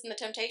circumstances and the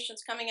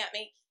temptations coming at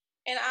me.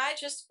 And I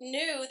just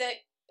knew that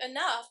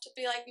enough to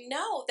be like,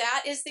 no,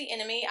 that is the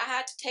enemy. I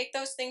had to take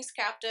those things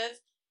captive,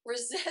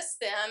 resist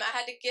them. I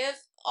had to give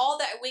all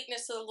that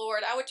weakness to the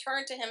Lord. I would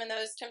turn to him in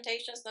those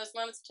temptations, those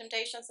moments of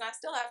temptations, and I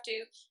still have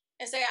to,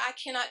 and say, I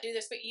cannot do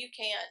this, but you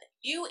can.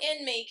 You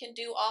in me can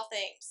do all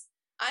things.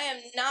 I am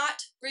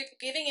not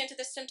giving into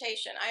this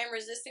temptation. I am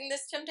resisting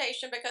this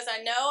temptation because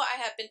I know I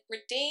have been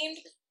redeemed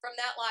from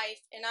that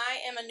life and I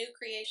am a new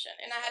creation.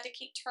 And I had to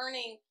keep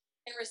turning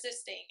and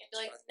resisting and be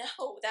like,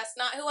 no, that's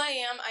not who I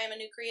am. I am a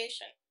new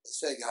creation.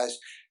 Say, guys,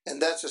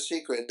 and that's a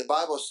secret. The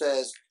Bible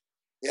says,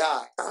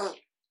 yeah. Love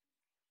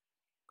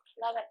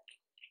it.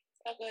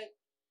 So good.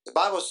 The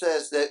Bible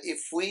says that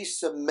if we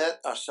submit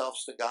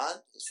ourselves to God,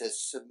 it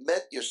says,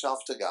 submit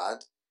yourself to God,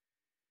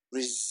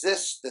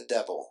 resist the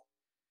devil,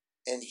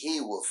 and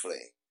he will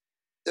flee.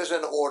 There's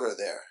an order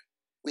there.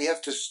 We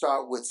have to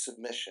start with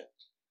submission,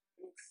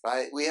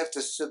 right? We have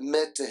to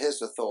submit to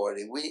his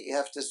authority. We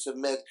have to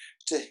submit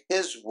to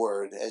his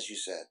word, as you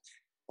said.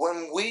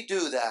 When we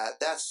do that,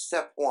 that's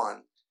step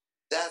one.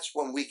 That's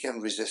when we can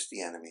resist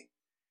the enemy.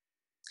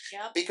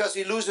 Yep. Because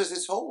he loses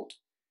his hold.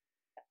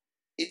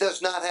 He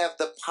does not have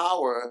the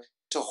power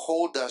to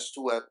hold us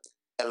to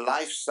a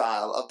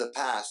lifestyle of the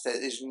past that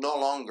is no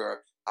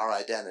longer our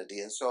identity.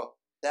 And so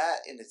that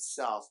in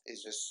itself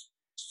is just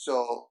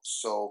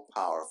so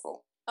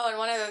powerful. Oh, and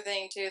one other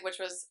thing too, which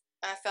was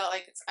I felt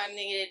like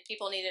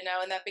people need to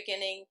know in that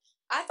beginning.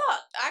 I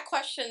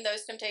questioned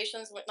those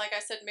temptations. Like I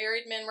said,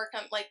 married men were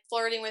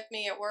flirting with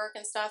me at work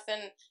and stuff,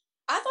 and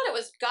I thought it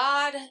was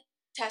God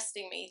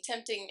testing me,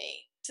 tempting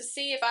me to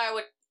see if I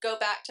would go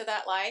back to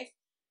that life.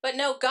 But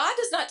no, God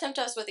does not tempt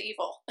us with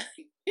evil.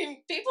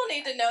 People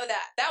need to know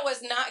that. That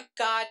was not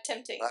God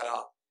tempting me.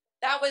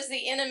 That was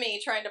the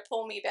enemy trying to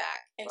pull me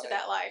back into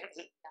that life.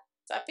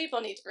 So people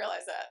need to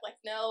realize that. Like,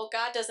 no,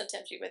 God doesn't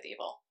tempt you with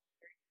evil.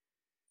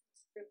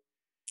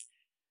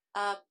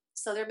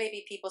 So there may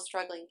be people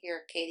struggling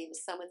here, Katie, with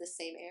some of the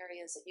same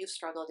areas that you've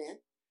struggled in.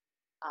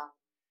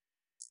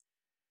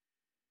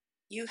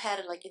 You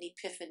had like an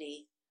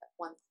epiphany at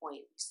one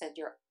point. You said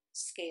your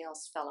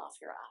scales fell off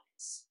your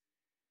eyes.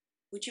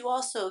 Would you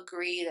also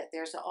agree that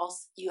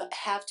you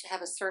have to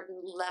have a certain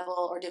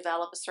level or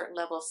develop a certain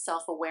level of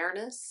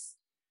self-awareness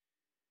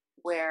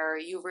where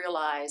you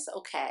realize,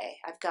 okay,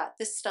 I've got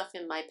this stuff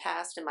in my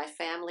past, in my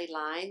family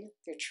line,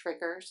 their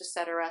triggers,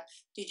 etc.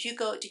 Did you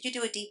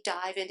do a deep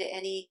dive into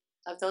any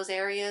of those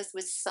areas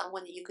with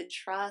someone that you could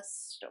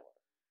trust, or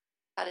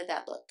how did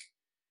that look?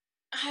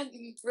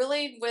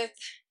 Really with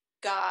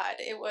God.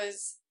 It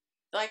was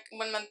like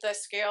when the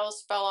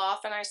scales fell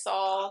off and I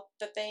saw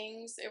the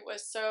things, it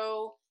was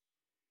so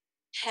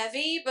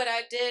heavy, but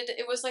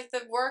it was like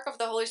the work of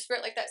the Holy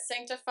Spirit, like that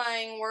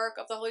sanctifying work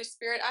of the Holy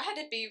Spirit. I had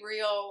to be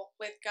real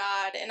with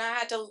God, and I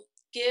had to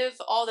give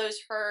all those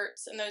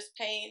hurts and those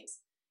pains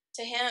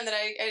to him that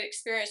I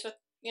experienced with,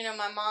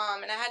 my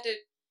mom. And I had to,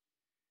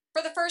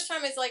 for the first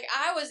time, it's like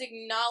I was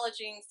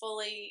acknowledging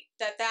fully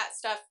that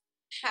stuff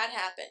had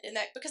happened, and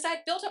that because I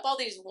had built up all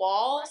these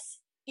walls,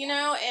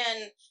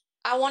 and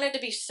I wanted to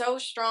be so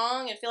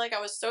strong and feel like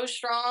I was so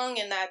strong,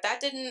 and that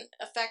didn't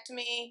affect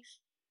me.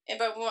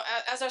 But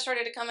as I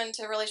started to come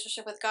into a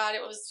relationship with God,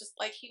 it was just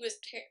like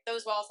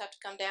those walls have to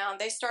come down.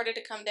 They started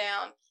to come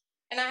down,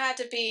 and I had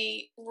to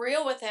be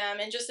real with him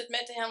and just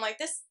admit to him, like,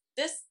 this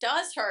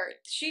does hurt.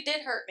 She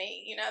did hurt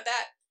me.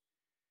 That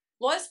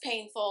was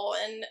painful,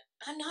 and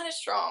I'm not as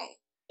strong.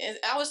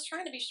 I was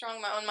trying to be strong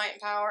in my own might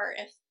and power,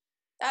 and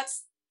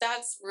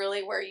that's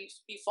really where you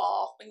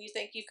fall when you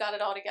think you've got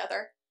it all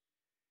together.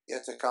 You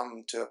have to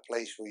come to a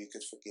place where you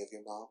could forgive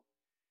your mom.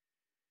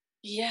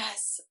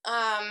 Yes.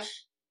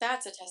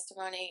 That's a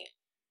testimony.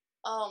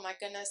 Oh my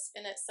goodness,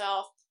 in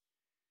itself.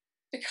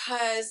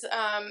 Because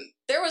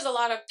there was a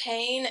lot of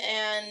pain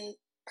and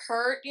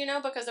hurt,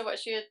 because of what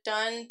she had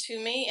done to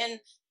me.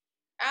 And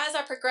as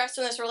I progressed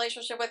in this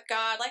relationship with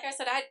God, like I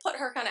said, I had put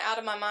her kind of out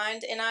of my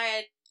mind, and I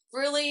had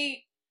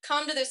really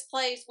come to this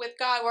place with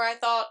God where I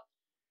thought,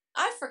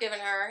 I've forgiven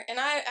her, and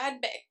I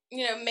had,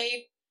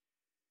 made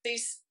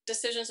these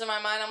decisions in my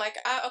mind. I'm like,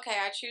 okay,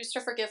 I choose to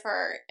forgive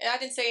her. And I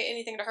didn't say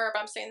anything to her, but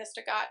I'm saying this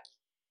to God.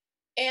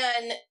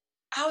 And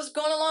I was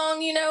going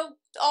along,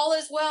 all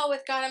is well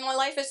with God, and my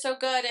life is so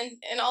good.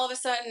 And all of a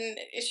sudden,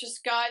 it's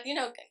just God,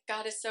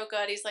 God is so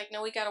good. He's like,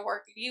 no, we got to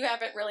work. You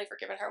haven't really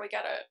forgiven her. We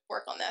got to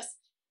work on this.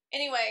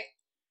 Anyway,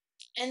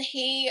 and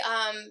he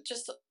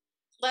just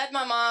led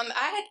my mom.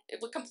 I had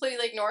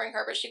completely ignoring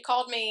her, but she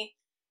called me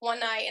one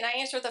night, and I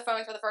answered the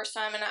phone for the first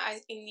time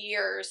in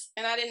years,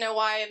 and I didn't know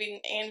why I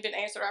even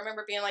answered. I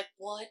remember being like,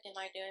 what am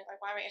I doing?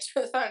 Like, why am I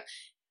answering the phone?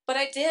 But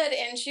I did,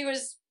 and she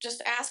was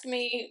just asking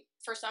me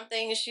for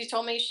something. She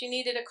told me she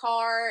needed a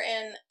car,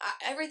 and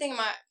everything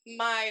in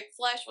my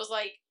flesh was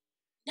like,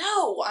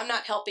 no, I'm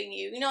not helping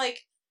you.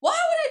 Like, why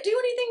would I do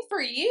anything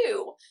for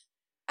you?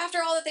 after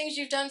all the things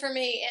you've done for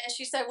me. And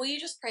she said, will you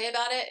just pray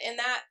about it? And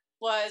I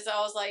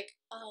was like,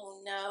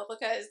 oh no,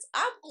 because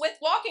I'm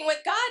walking with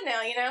God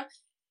now, you know?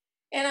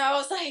 And I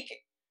was like,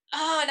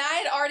 oh, and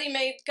I had already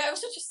I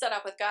was such a set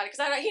up with God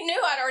because he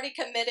knew I'd already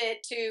committed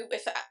to,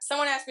 if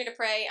someone asked me to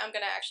pray, I'm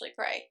going to actually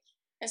pray.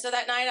 And so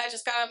that night I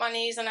just got on my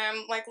knees and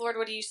I'm like, Lord,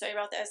 what do you say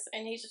about this?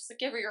 And he's just like,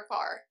 give her your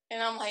car.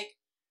 And I'm like,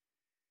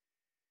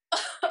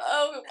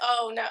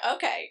 oh no,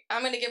 okay,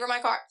 I'm going to give her my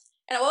car.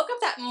 And I woke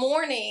up that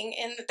morning,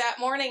 and that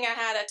morning I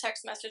had a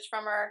text message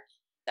from her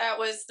that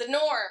was the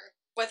norm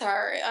with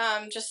her,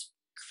 just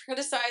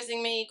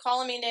criticizing me,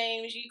 calling me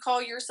names. You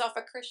call yourself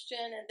a Christian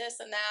and this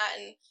and that,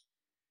 and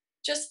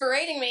just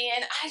berating me.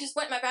 And I just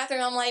went in my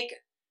bathroom. I'm like,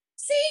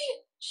 see,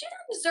 she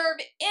don't deserve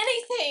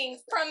anything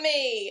from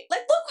me.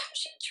 Like, look how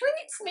she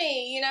treats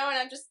me, you know? And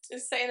I'm just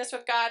saying this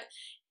with God.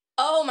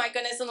 Oh my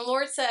goodness. And the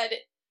Lord said,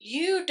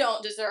 you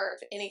don't deserve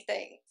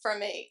anything from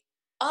me.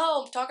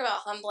 Oh, talk about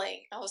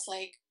humbling. I was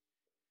like,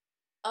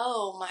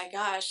 oh my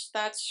gosh,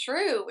 that's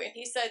true. And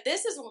he said,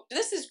 this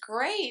is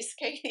grace,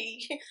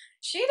 Katie.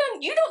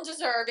 You don't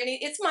deserve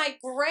any. It's my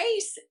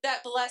grace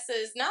that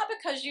blesses, not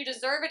because you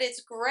deserve it.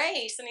 It's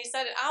grace. And he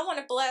said, I want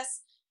to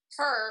bless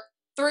her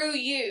through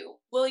you.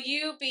 Will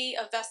you be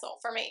a vessel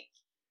for me?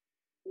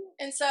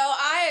 And so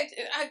I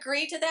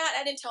agreed to that.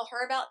 I didn't tell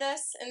her about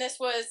this. And this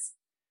was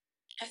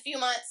a few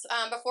months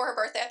before her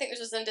birthday. I think this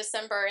was in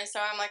December. And so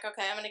I'm like,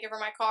 okay, I'm going to give her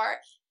my car.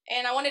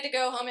 And I wanted to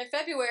go home in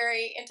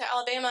February into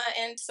Alabama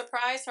and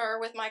surprise her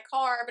with my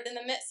car. But in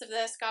the midst of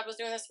this, God was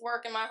doing this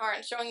work in my heart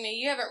and showing me,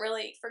 you haven't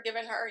really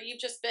forgiven her.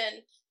 You've just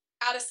been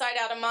out of sight,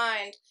 out of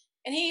mind.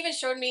 And he even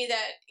showed me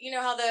that, you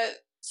know, how the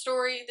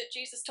story that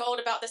Jesus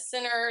told about the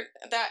sinner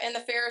and the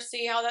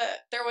Pharisee, how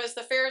there was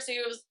the Pharisee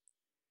who was,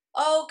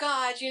 oh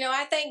God, you know,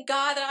 I thank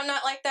God that I'm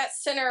not like that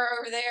sinner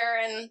over there,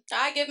 and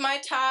I give my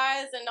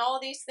tithes and all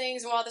these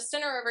things, and while the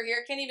sinner over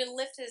here can't even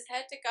lift his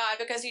head to God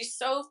because he's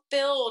so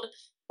filled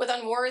with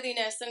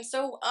unworthiness and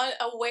so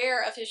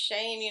unaware of his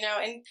shame, you know.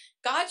 And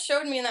God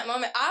showed me in that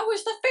moment, I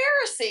was the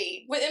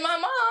Pharisee, and my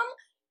mom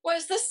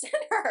was the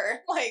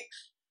sinner. Like,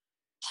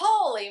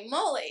 holy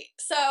moly.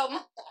 So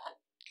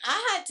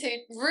I had to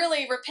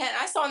really repent.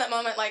 I saw in that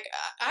moment, like,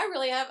 I've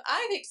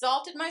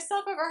exalted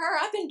myself over her.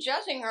 I've been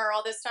judging her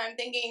all this time,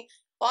 thinking,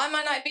 well, I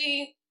might not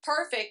be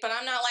perfect, but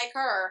I'm not like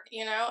her,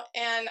 you know?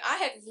 And I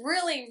had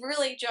really,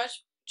 really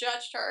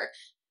judged her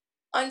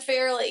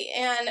unfairly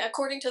and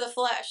according to the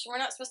flesh. We're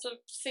not supposed to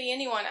see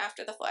anyone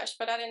after the flesh,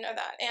 but I didn't know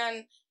that.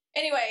 And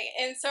anyway,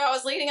 and so I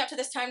was leading up to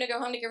this time to go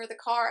home to give her the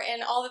car.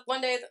 And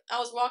one day I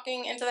was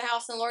walking into the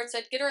house and the Lord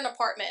said, get her an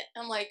apartment.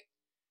 I'm like,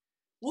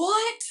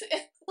 what?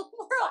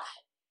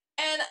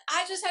 And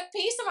I just had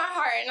peace in my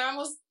heart. And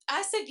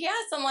I said,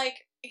 yes. I'm like,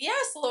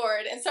 yes,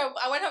 Lord. And so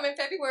I went home in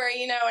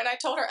February, you know, and I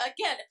told her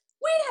again,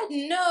 we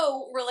had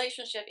no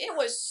relationship. It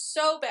was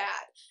so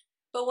bad.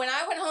 But when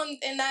I went home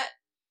in that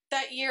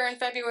year in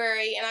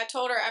February, and I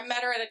told her, I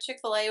met her at a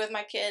Chick-fil-A with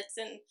my kids,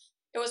 and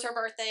it was her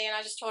birthday. And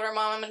I just told her,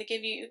 Mom, I'm going to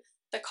give you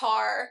the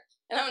car.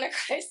 And I'm going to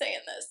cry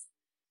saying this.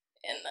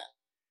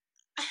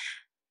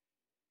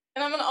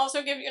 And I'm going to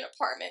also give you an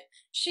apartment.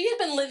 She had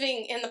been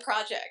living in the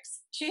projects.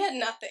 She had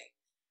nothing.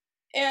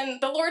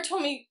 And the Lord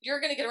told me, you're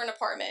going to get her an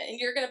apartment and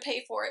you're going to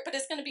pay for it, but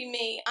it's going to be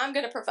me. I'm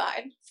going to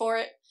provide for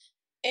it.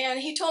 And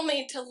he told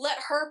me to let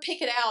her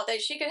pick it out,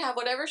 that she could have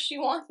whatever she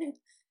wanted.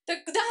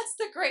 That's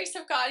the grace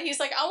of God. He's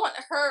like, I want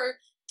her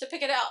to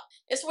pick it out.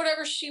 It's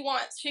whatever she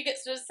wants. She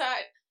gets to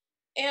decide.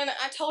 And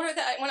I told her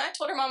that when I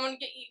told her, Mom, I'm going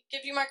to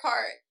give you my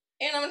car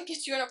and I'm going to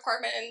get you an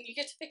apartment and you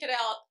get to pick it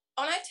out.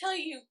 When I tell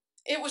you,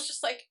 it was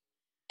just like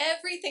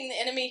everything the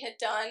enemy had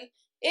done.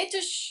 It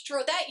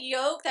destroyed that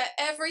yoke, that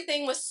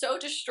everything was so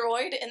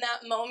destroyed in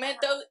that moment.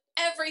 Though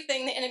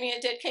everything the enemy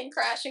did came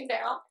crashing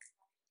down.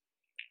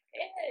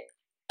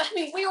 I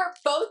mean, we were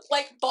both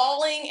like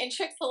bawling in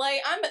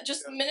Chick-fil-A. I'm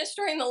just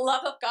ministering the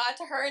love of God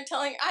to her and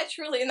telling, I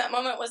truly in that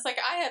moment was like,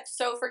 I have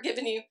so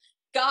forgiven you.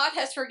 God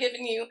has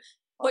forgiven you.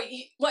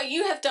 What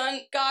you have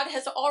done, God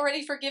has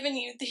already forgiven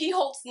you. He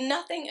holds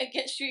nothing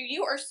against you.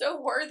 You are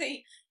so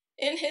worthy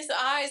in his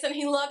eyes, and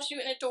he loves you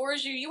and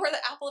adores you. You are the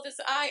apple of his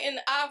eye. And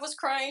I was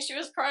crying, she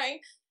was crying.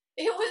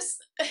 We've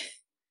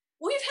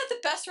had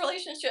the best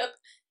relationship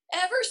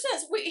ever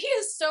since. He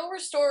has so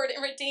restored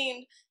and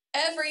redeemed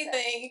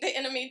everything the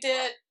enemy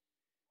did.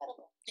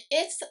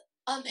 It's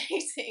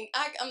amazing.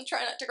 I'm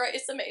trying not to cry.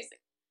 It's amazing.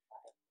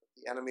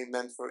 The enemy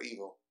meant for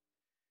evil,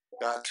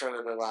 God turned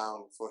it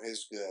around for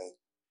his good.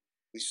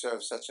 We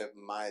serve such a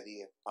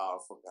mighty and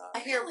powerful God. I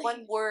hear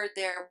one word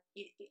there,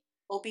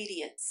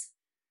 obedience.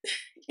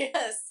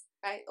 Yes.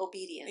 Right?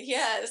 Obedience.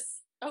 Yes.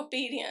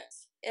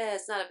 Obedience. Yeah,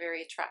 it's not a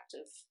very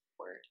attractive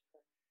word.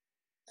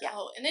 Yeah.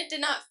 Oh, and it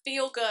did not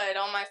feel good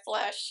on my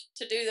flesh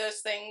to do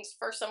those things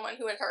for someone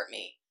who had hurt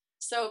me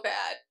so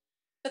bad.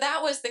 But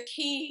that was the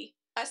key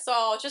I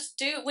saw.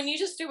 When you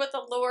just do what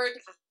the Lord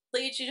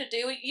leads you to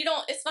do,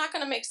 it's not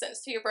going to make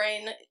sense to your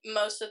brain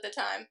most of the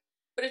time.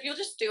 But if you'll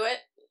just do it,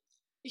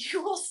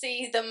 you will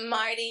see the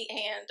mighty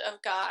hand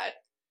of God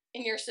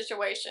in your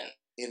situation.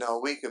 You know,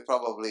 we could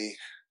probably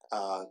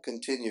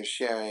continue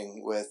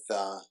sharing with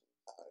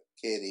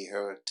Katie.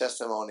 Her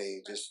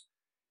testimony just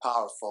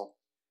powerful.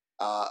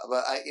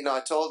 But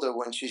I told her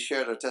when she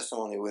shared her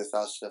testimony with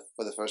us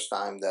for the first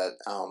time that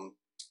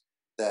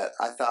that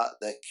I thought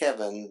that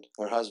Kevin,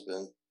 her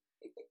husband,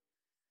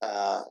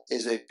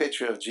 is a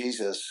picture of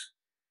Jesus.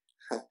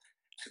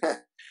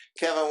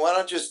 Kevin, why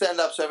don't you stand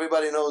up so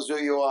everybody knows who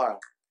you are?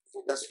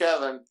 That's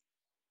Kevin.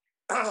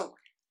 And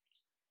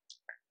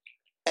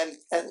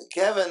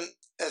Kevin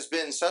has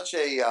been such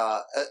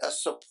a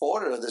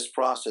supporter of this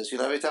process.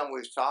 Every time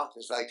we've talked,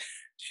 it's like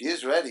she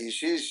is ready.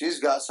 She's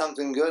got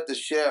something good to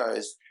share.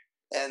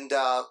 And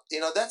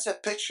that's a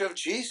picture of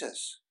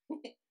Jesus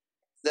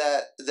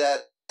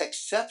that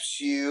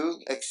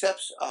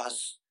accepts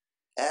us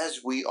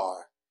as we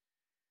are.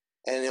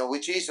 And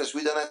with Jesus,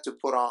 we don't have to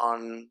put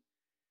on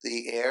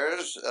the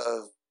airs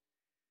of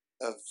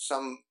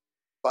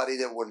somebody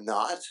that we're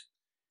not.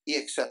 He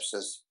accepts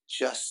us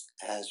just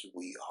as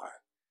we are.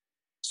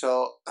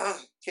 So,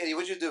 Katie,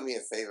 would you do me a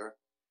favor?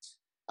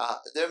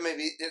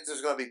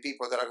 There's going to be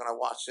people that are going to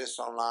watch this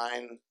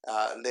online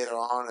later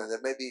on, and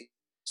there may be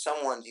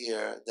someone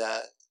here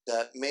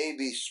that may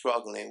be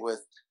struggling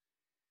with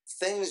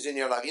things in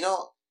your life.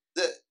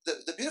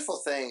 The beautiful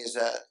thing is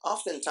that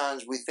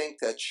oftentimes we think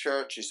that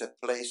church is a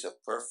place of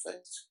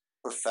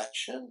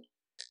perfection.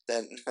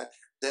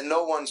 Then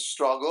no one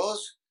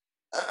struggles.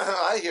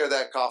 I hear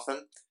that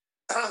coughing.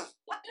 I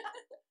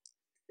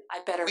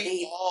better we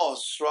leave. all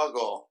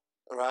struggle,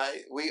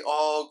 right? We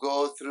all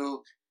go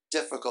through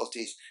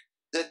difficulties.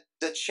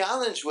 The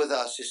challenge with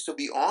us is to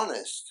be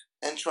honest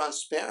and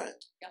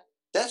transparent. Yep.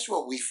 That's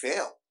where we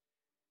fail.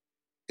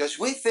 Because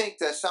we think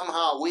that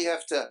somehow we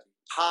have to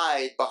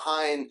hide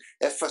behind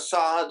a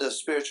facade of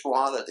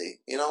spirituality.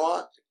 You know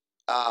what?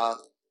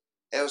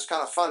 It was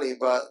kind of funny,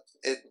 but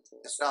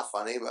it's not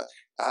funny. But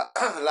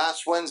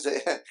last Wednesday,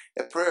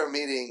 a prayer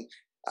meeting,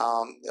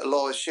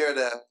 Lois shared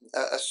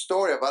a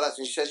story about us,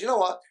 and she says, "You know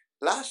what?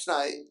 Last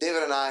night,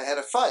 David and I had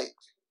a fight,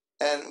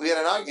 and we had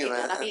an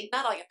argument." I mean,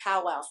 not like a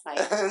powwow fight.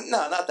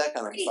 No, not that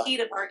kind of Pretty fight.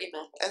 heated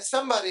argument. And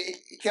somebody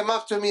came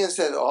up to me and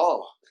said,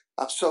 "Oh,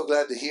 I'm so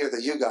glad to hear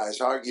that you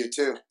guys argue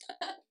too."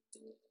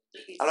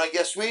 And I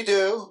guess we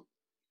do.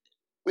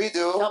 We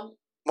do. Yep.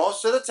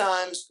 Most of the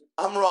times,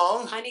 I'm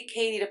wrong. I need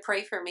Katie to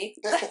pray for me.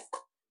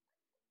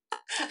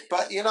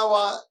 But you know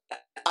what?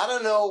 I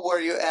don't know where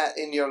you're at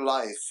in your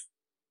life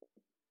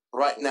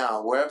right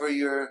now. Wherever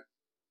you're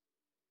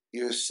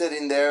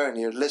sitting there and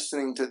you're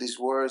listening to these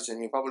words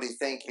and you're probably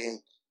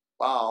thinking,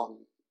 "Wow,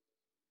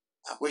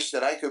 I wish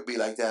that I could be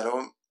like that."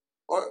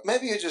 Or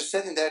maybe you're just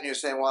sitting there and you're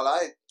saying, "Well,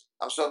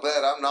 I'm so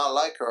glad I'm not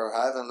like her.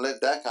 I haven't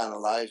lived that kind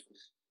of life."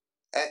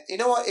 And you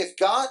know what? If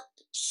God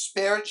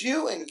spared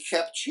you and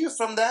kept you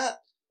from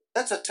that,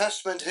 that's a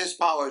testament to His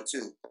power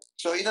too.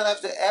 So you don't have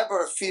to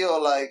ever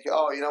feel like,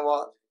 "Oh, you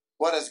know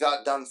what has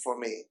God done for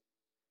me?"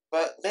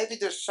 But maybe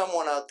there's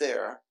someone out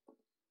there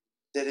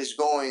that is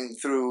going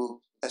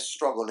through a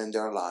struggle in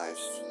their lives.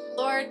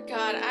 Lord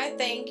God, I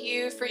thank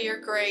you for your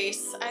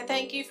grace. I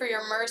thank you for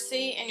your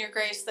mercy and your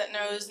grace that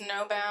knows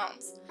no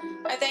bounds.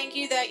 I thank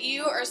you that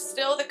you are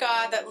still the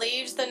God that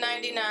leaves the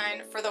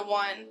 99 for the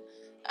one.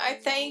 I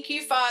thank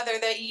you, Father,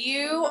 that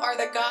you are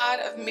the God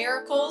of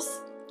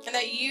miracles and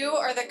that you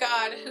are the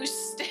God who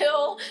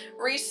still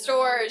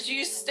restores,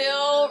 you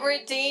still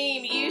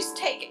redeem, you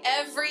take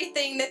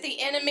everything that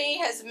the enemy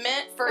has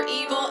meant for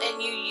evil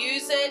and you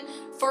use it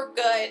for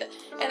good.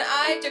 And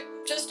I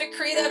just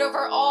decree that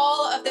over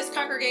all of this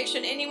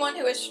congregation, anyone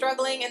who is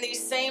struggling in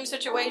these same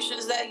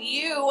situations, that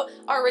you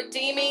are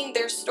redeeming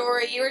their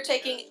story. You are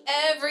taking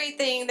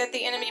everything that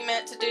the enemy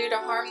meant to do to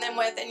harm them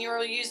with, and you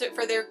will use it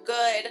for their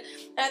good.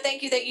 And I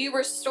thank you that you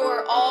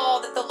restore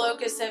all that the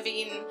locusts have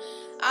eaten.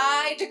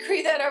 I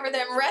decree that over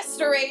them,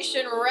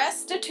 restoration,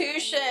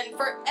 restitution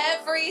for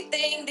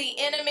everything the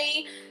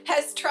enemy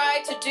has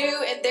tried to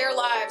do in their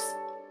lives.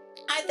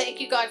 I thank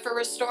you, God, for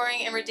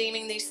restoring and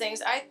redeeming these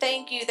things. I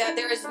thank you that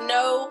there is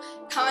no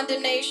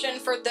condemnation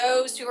for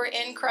those who are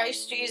in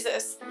Christ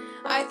Jesus.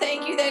 I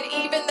thank you that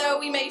even though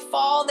we may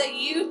fall, that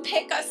you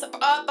pick us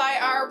up by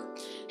our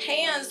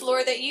hands,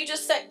 Lord, that you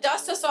just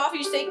dust us off.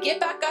 You say,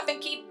 get back up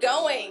and keep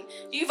going.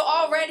 You've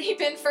already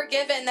been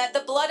forgiven, that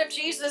the blood of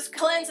Jesus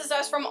cleanses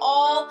us from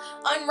all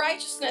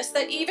unrighteousness,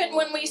 that even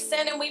when we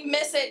sin and we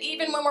miss it,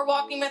 even when we're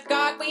walking with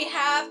God, we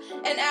have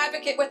an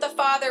advocate with the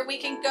Father. We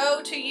can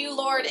go to you,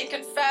 Lord, and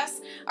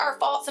confess our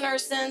faults and our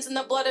sins, and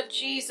the blood of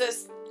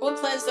Jesus will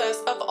cleanse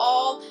us of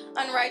all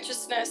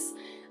unrighteousness.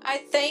 I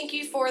thank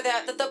you for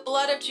that the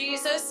blood of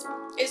Jesus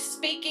is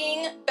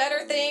speaking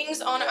better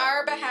things on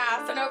our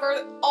behalf and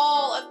over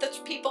all of the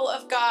people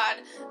of God.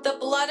 The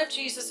blood of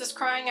Jesus is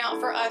crying out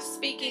for us,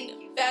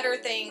 speaking better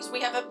things.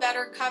 We have a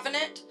better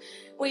covenant.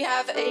 We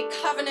have a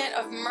covenant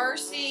of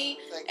mercy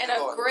and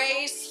of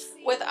grace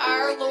with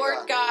our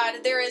Lord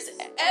God. There is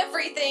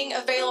everything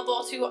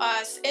available to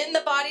us. In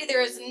the body,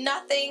 there is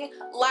nothing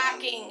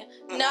lacking,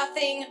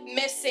 nothing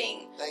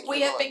missing.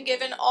 We have been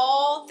given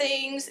all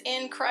things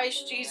in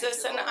Christ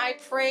Jesus, and I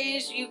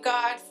praise you,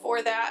 God,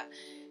 for that.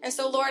 And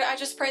so, Lord, I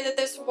just pray that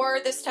this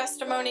word, this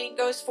testimony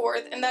goes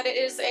forth, and that it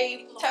is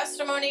a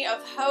testimony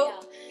of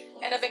hope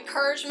and of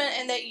encouragement,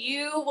 and that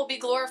you will be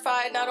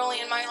glorified not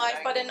only in my life,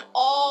 but in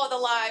all the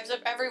lives of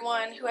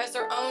everyone who has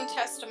their own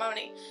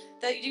testimony.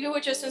 That you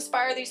would just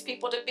inspire these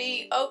people to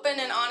be open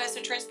and honest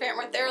and transparent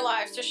with their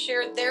lives, to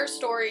share their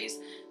stories,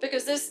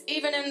 because this,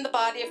 even in the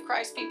body of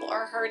Christ, people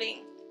are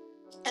hurting.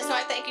 And so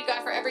I thank you,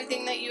 God, for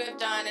everything that you have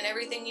done and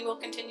everything you will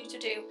continue to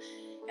do.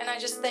 And I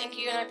just thank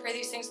you, and I pray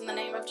these things in the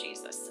name of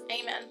Jesus.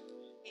 Amen.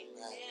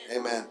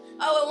 Amen.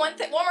 Oh,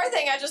 and one more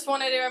thing I just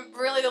wanted to,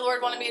 really the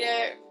Lord wanted me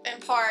to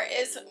impart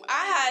is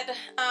I had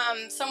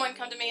someone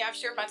come to me. I've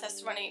shared my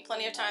testimony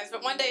plenty of times,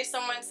 but one day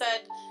someone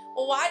said,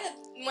 well,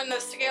 when the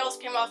scales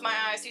came off my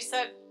eyes, he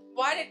said,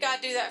 why did God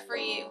do that for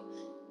you?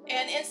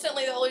 And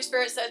instantly the Holy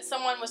Spirit said,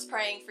 someone was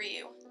praying for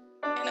you.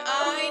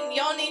 And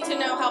y'all need to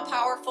know how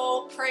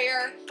powerful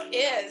prayer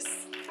is.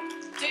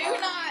 Do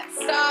not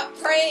stop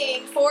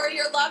praying for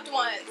your loved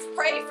ones.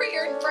 Pray for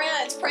your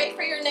friends. Pray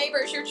for your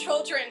neighbors, your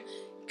children.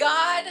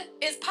 God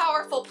is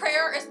powerful.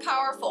 Prayer is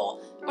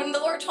powerful. When the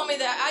Lord told me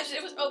that,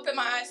 it was opened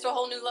my eyes to a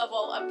whole new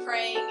level of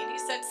praying. And he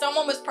said,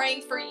 someone was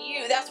praying for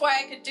you. That's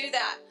why I could do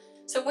that.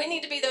 So we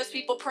need to be those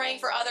people praying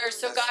for others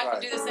so That's God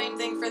right. can do the same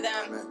thing for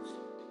them. Amen.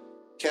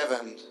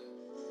 Kevin,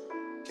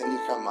 can you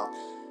come up?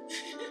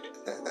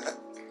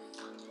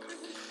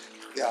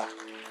 Yeah.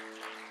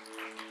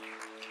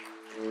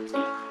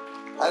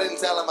 I didn't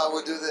tell him I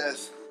would do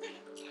this.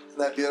 Isn't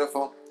that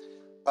beautiful?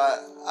 But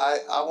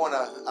I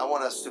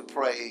want us to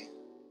pray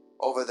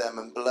over them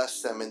and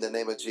bless them in the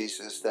name of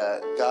Jesus,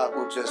 that God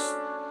will just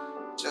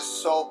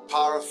so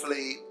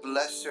powerfully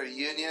bless their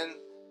union.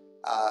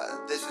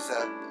 This is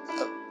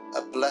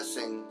a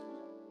blessing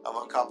of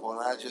a couple, and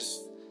let's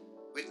just,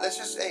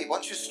 hey, why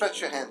don't you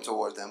stretch your hand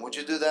toward them? Would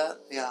you do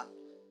that? Yeah.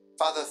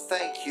 Father,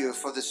 thank you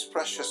for this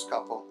precious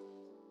couple.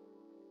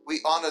 We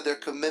honor their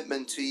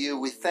commitment to you.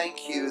 We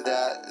thank you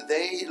that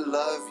they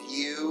love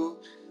you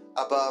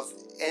above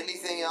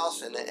anything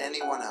else and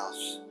anyone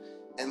else.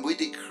 And we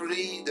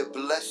decree the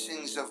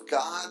blessings of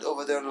God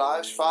over their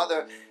lives.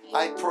 Father,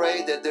 I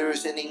pray that there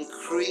is an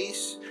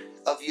increase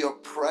of your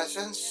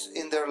presence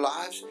in their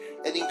lives,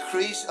 an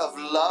increase of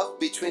love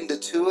between the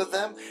two of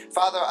them.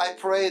 Father, I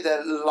pray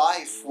that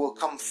life will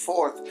come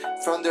forth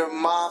from their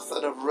mouth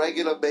on a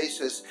regular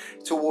basis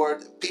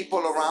toward people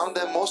around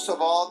them, most of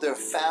all their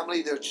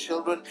family, their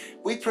children.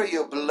 We pray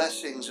your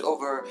blessings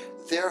over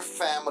their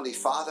family,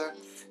 Father,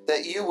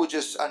 that you will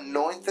just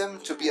anoint them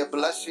to be a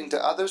blessing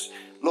to others.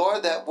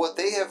 Lord, that what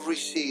they have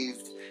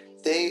received,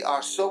 they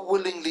are so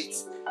willingly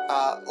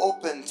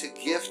open to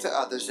give to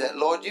others, that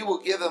Lord, you will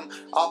give them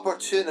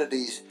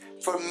opportunities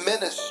for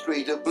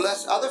ministry to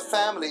bless other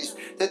families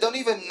that don't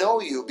even know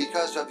you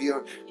because of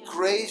your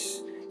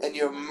grace and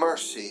your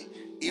mercy.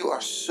 You are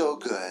so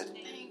good.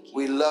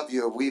 We love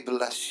you. We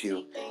bless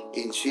you.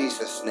 In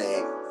Jesus'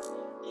 name,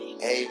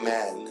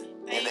 amen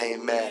and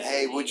amen.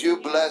 Hey, would you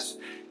bless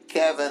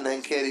Kevin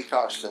and Katie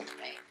Carson?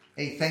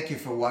 Hey, thank you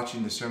for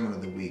watching the Sermon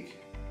of the Week.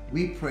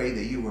 We pray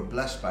that you were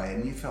blessed by it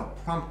and you felt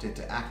prompted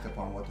to act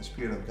upon what the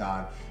Spirit of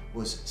God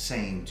was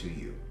saying to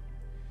you.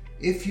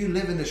 If you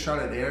live in the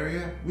Charlotte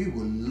area, we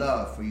would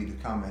love for you to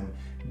come and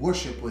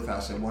worship with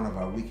us at one of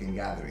our weekend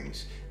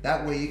gatherings.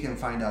 That way you can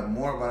find out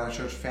more about our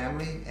church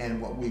family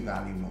and what we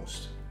value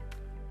most.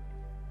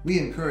 We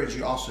encourage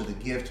you also to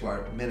give to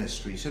our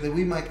ministry so that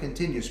we might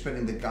continue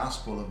spreading the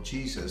gospel of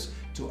Jesus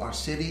to our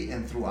city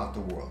and throughout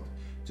the world.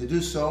 To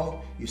do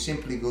so, you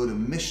simply go to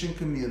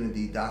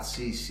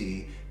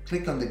missioncommunity.cc,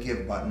 click on the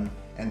Give button,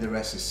 and the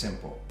rest is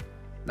simple.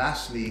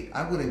 Lastly,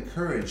 I would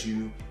encourage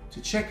you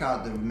to check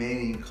out the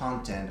remaining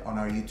content on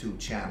our YouTube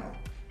channel.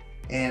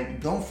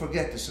 And don't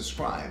forget to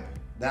subscribe.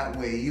 That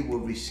way you will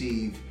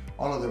receive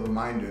all of the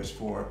reminders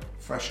for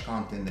fresh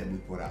content that we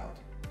put out.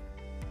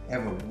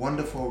 Have a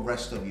wonderful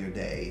rest of your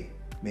day.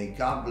 May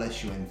God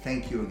bless you, and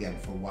thank you again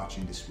for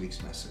watching this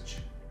week's message.